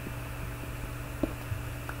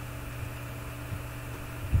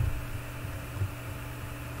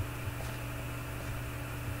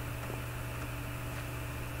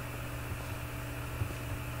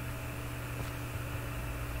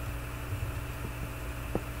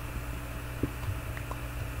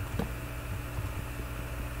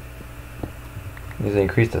 Needs to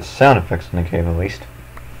increase the sound effects in the cave at least.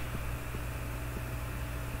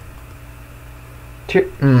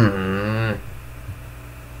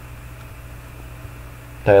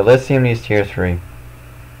 Dilithium needs tier 3.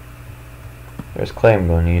 There's clay I'm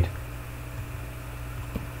gonna need.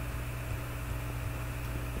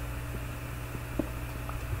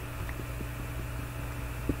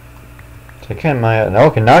 So I can't mine. No,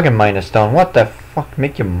 okay, now I can mine a stone. What the fuck?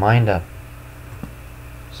 Make your mind up.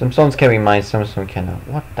 Some stones can be mined, some stones cannot.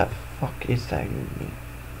 What the fuck is that you mean?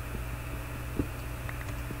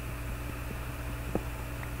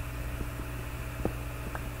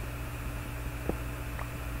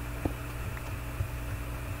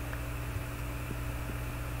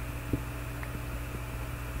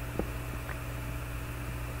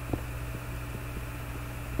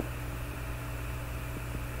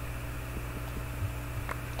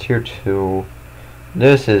 Tier 2.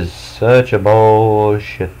 This is such a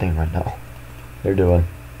bullshit thing right now. They're doing.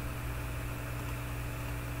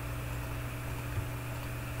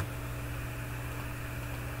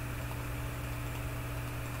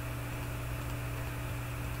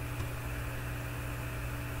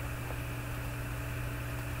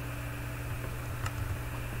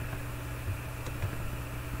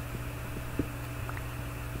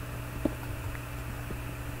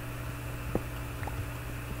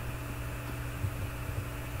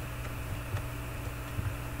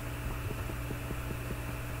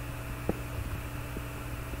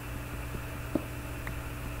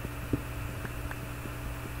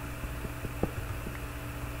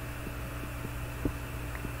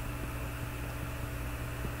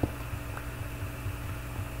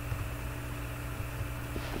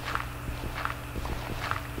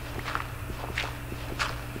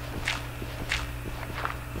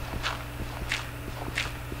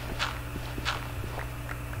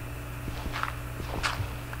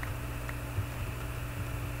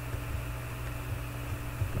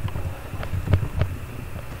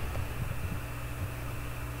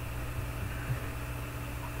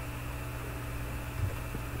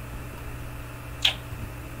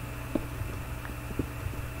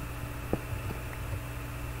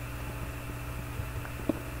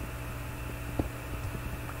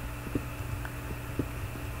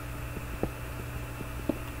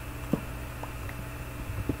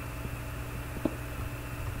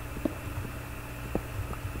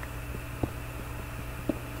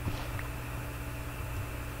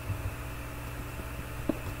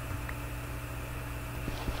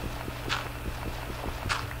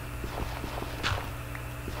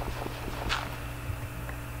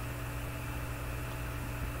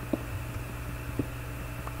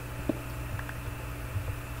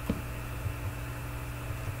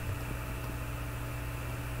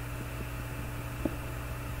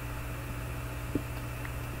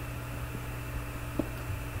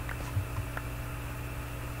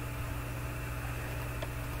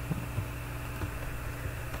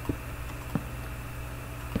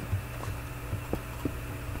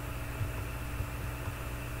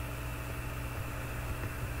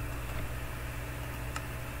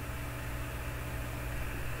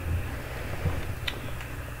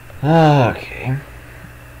 Okay.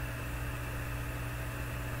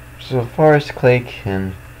 So Forest Clake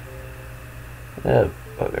and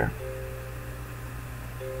bugger.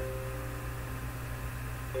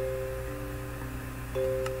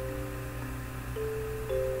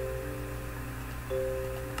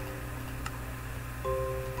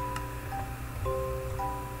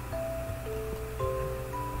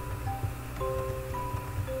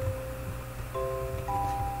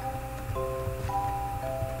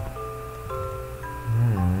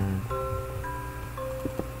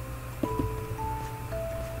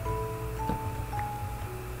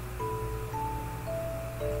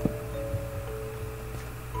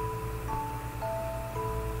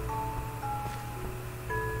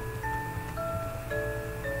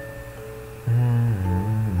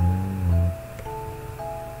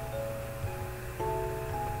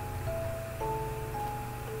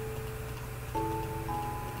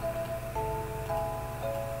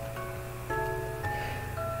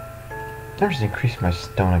 I've just increased my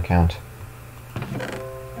stone account.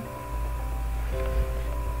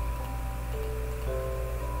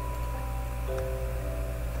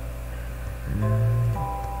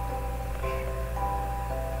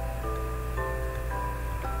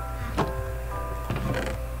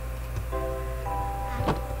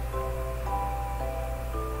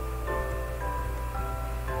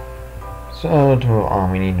 So to move on,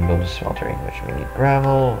 we need to build a smelter, which we need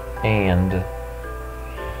gravel and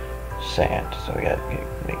sand. So we gotta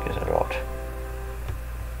make this a route.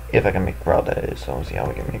 If I can make route, that is. So we'll see how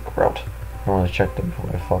we can make route. I want to check them before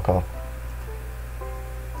I fuck off.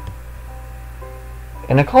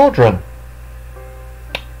 And a cauldron.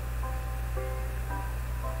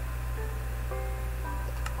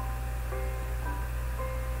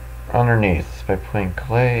 Underneath by putting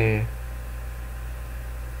clay.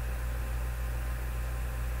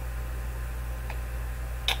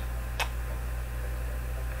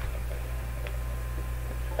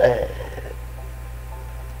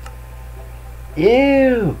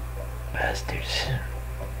 You bastards.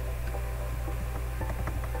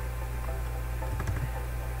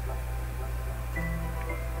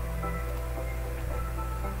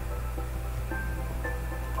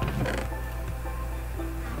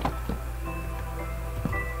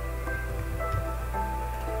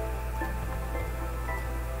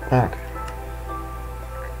 Okay.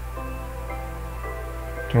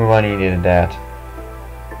 To move on, you needed that.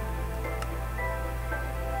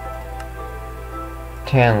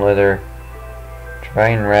 Tan leather, try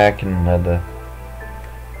and rack and leather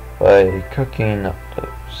by cooking up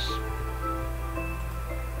those.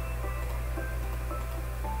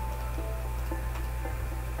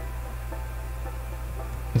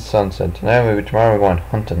 It's sunset. Tomorrow we're going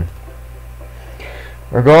hunting.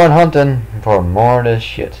 We're going hunting for more of this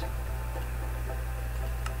shit.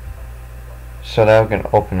 So that we can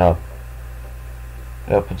open up.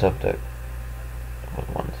 It opens up the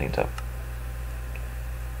one thing's up.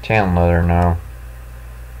 Tan leather now.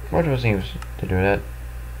 What was he used to do that?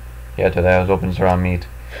 Yeah, to that was open surround meat.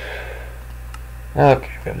 Okay,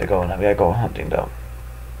 we have to go now. We gotta go hunting though.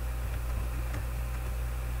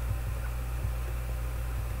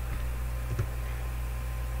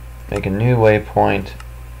 Make a new waypoint.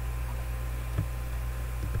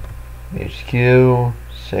 HQ.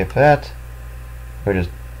 Save that. Or just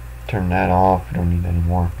turn that off. We don't need any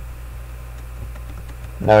more.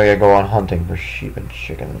 Now we gotta go on hunting for sheep and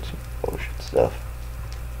chickens and bullshit stuff.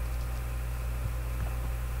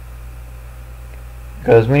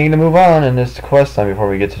 Because we need to move on in this quest line before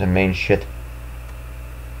we get to the main shit.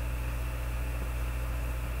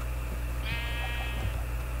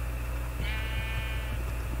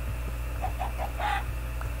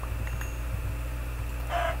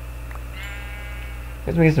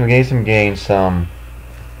 Guess we get some gain some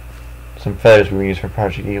feathers we can use for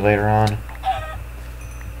Project E later on.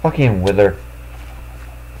 Fucking wither.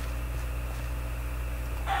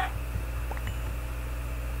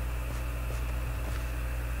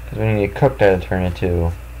 Because we need to cook that to turn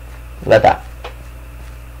into leather.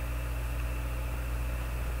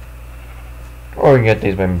 Or we can get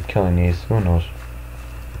these by killing these. Who knows?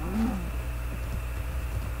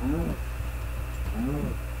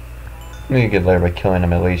 We can get leather by killing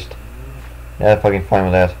them at least. Yeah, fucking fine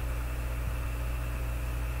with that.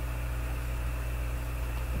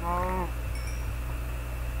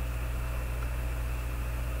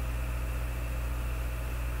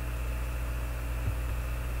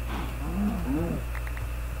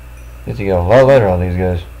 Get to get a lot later on these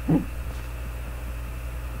guys.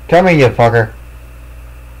 Come here, you fucker.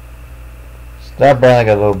 Stop burning like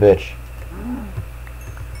a little bitch.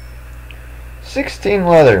 16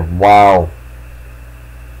 leather. Wow.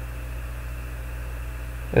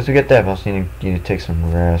 As we get that, I also need to take some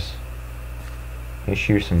grass.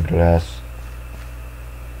 Issue some grass.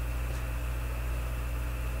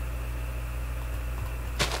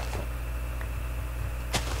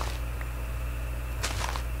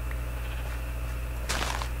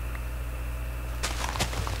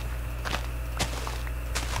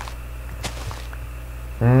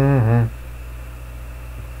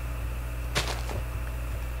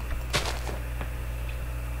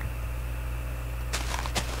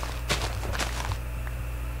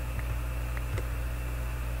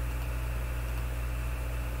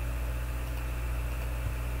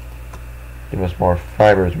 Give us more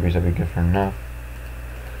fibers because that'd be good for enough.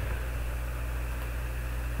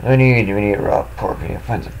 We need raw pork. We need to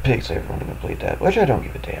find some pigs so everyone to complete that. Which I don't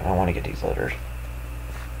give a damn. I want to get these letters.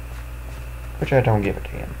 Which I don't give a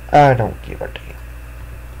damn. I don't give a damn.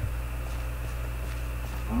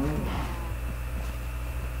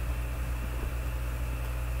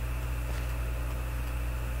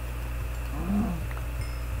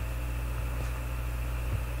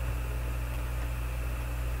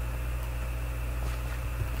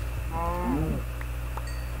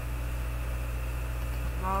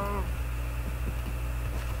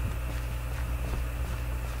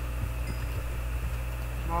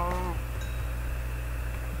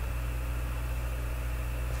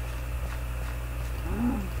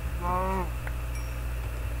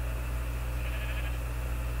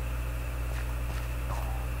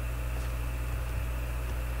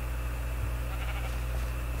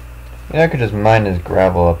 Yeah, I could just mine this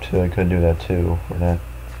gravel up too. I could do that too for that.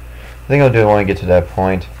 I think I'll do it when I get to that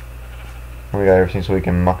point. We got everything so we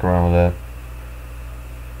can muck around with that.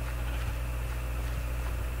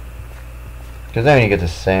 Because then you get the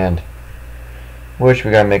sand. Which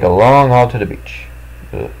we gotta make a long haul to the beach.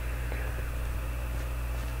 Ugh.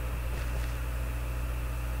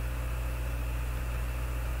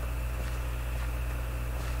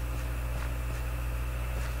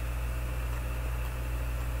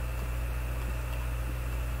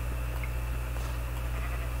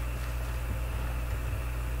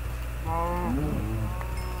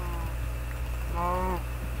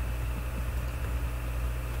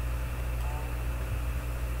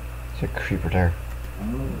 There's a creeper there.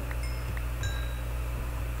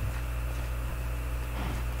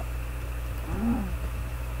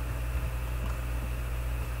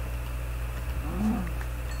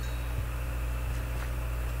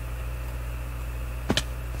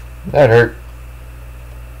 That hurt.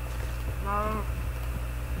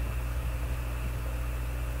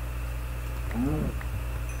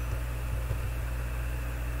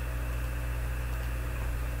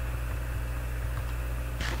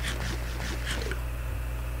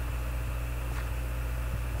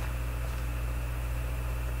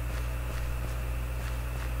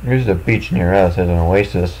 There's a beach near us as an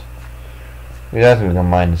oasis. That's where we can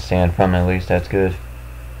mine the sand from, at least. That's good.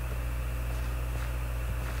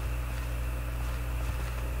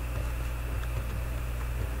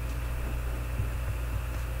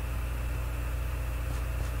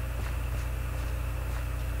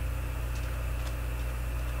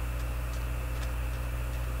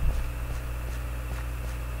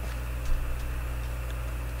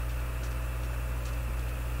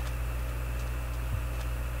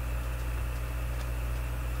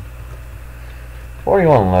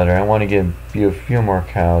 $41 leather. I want to get a few more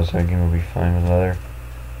cows, so I think we'll be fine with leather.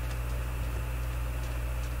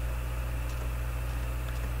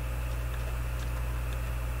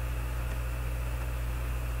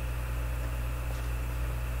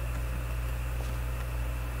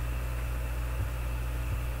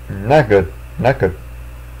 Not good. Not good.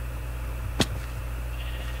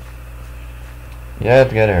 Yeah,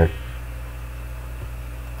 it's gonna hurt.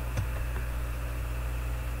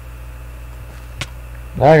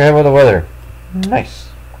 Now I got hit with the weather. Nice.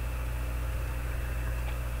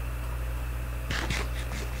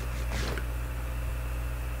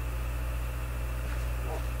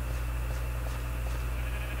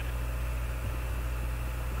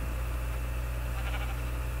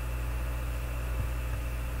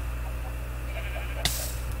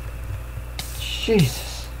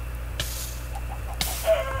 Jesus.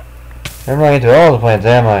 I'm running into all the plants,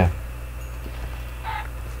 am I?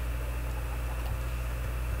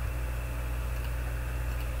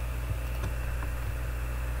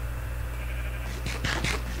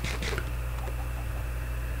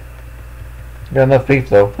 Got enough beef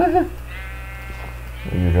though.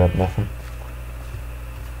 You drop nothing.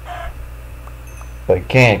 But I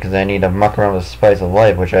can't because I need to muck around with the spice of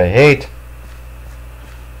life, which I hate.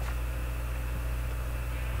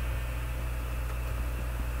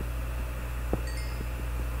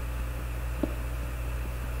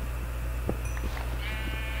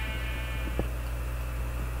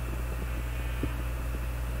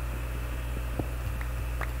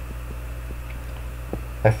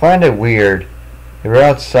 I find it weird. We're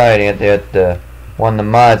outside and the one of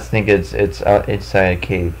the mods think it's out inside a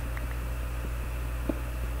cave.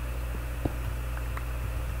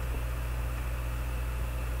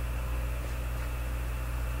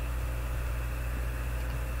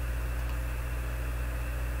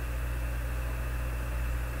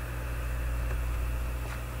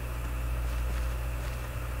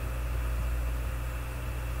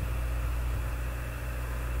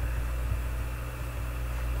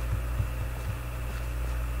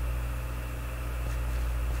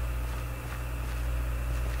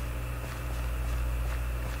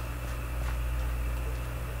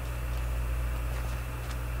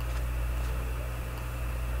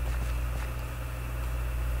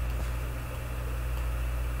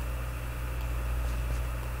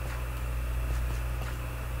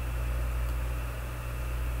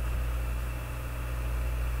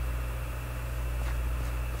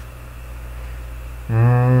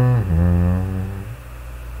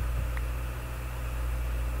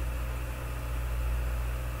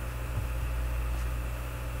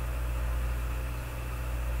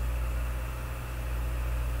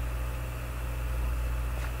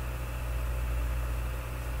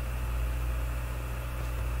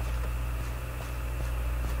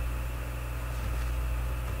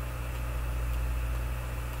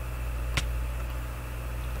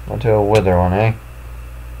 Onto a wither one, eh?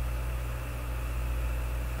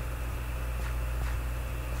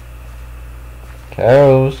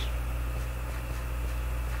 Cows,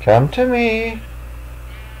 come to me.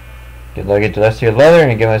 Get the rest of your leather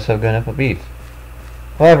and get myself good enough of beef.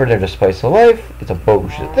 However, they're the spice of life. It's a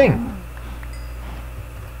bullshit thing.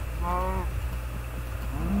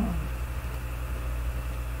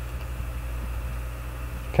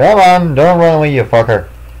 Come on, don't run away, you fucker.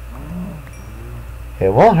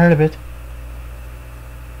 It won't hurt a bit.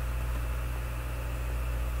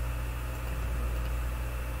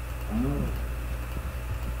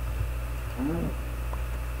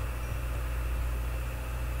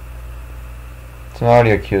 Some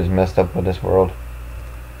audio cues messed up with this world.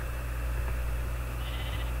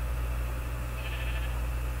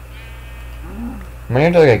 When you're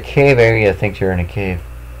into like a cave area, it thinks you're in a cave.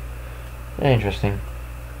 Interesting.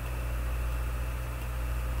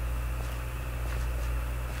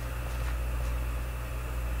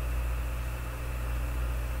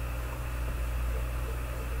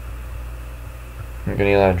 I'm gonna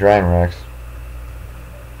need a lot of drying racks.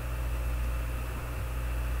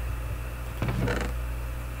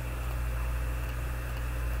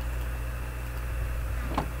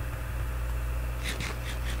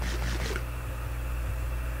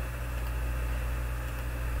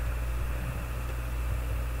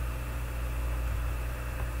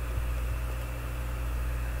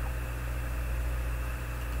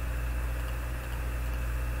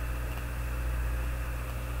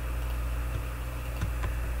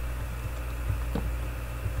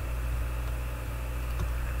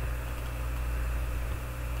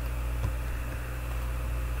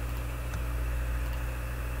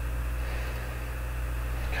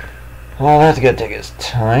 Well, that's gonna take its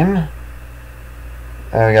time.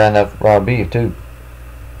 I got enough raw beef too.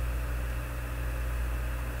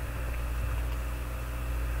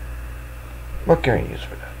 What can I use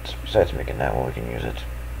for that? Besides making that one, we can use it.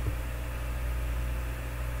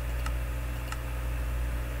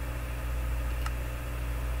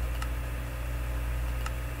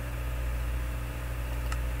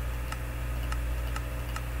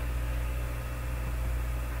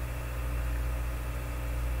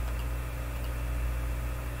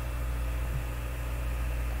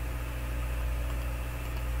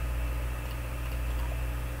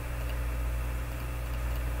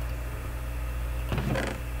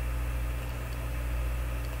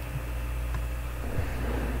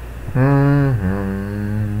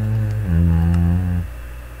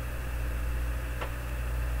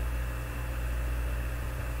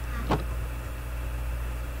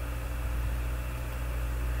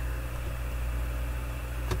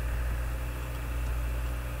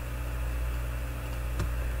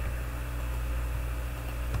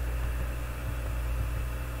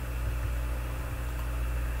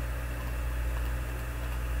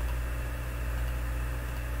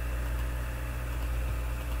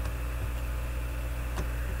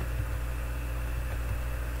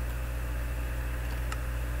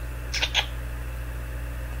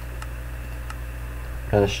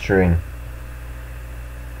 Another string.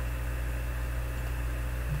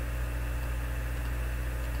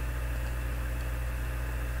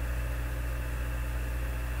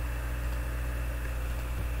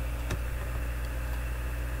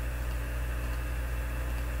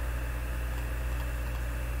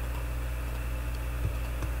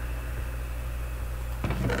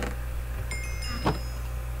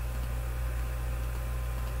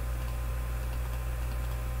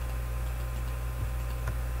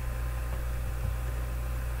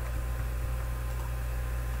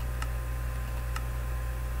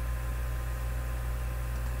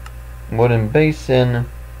 wooden basin.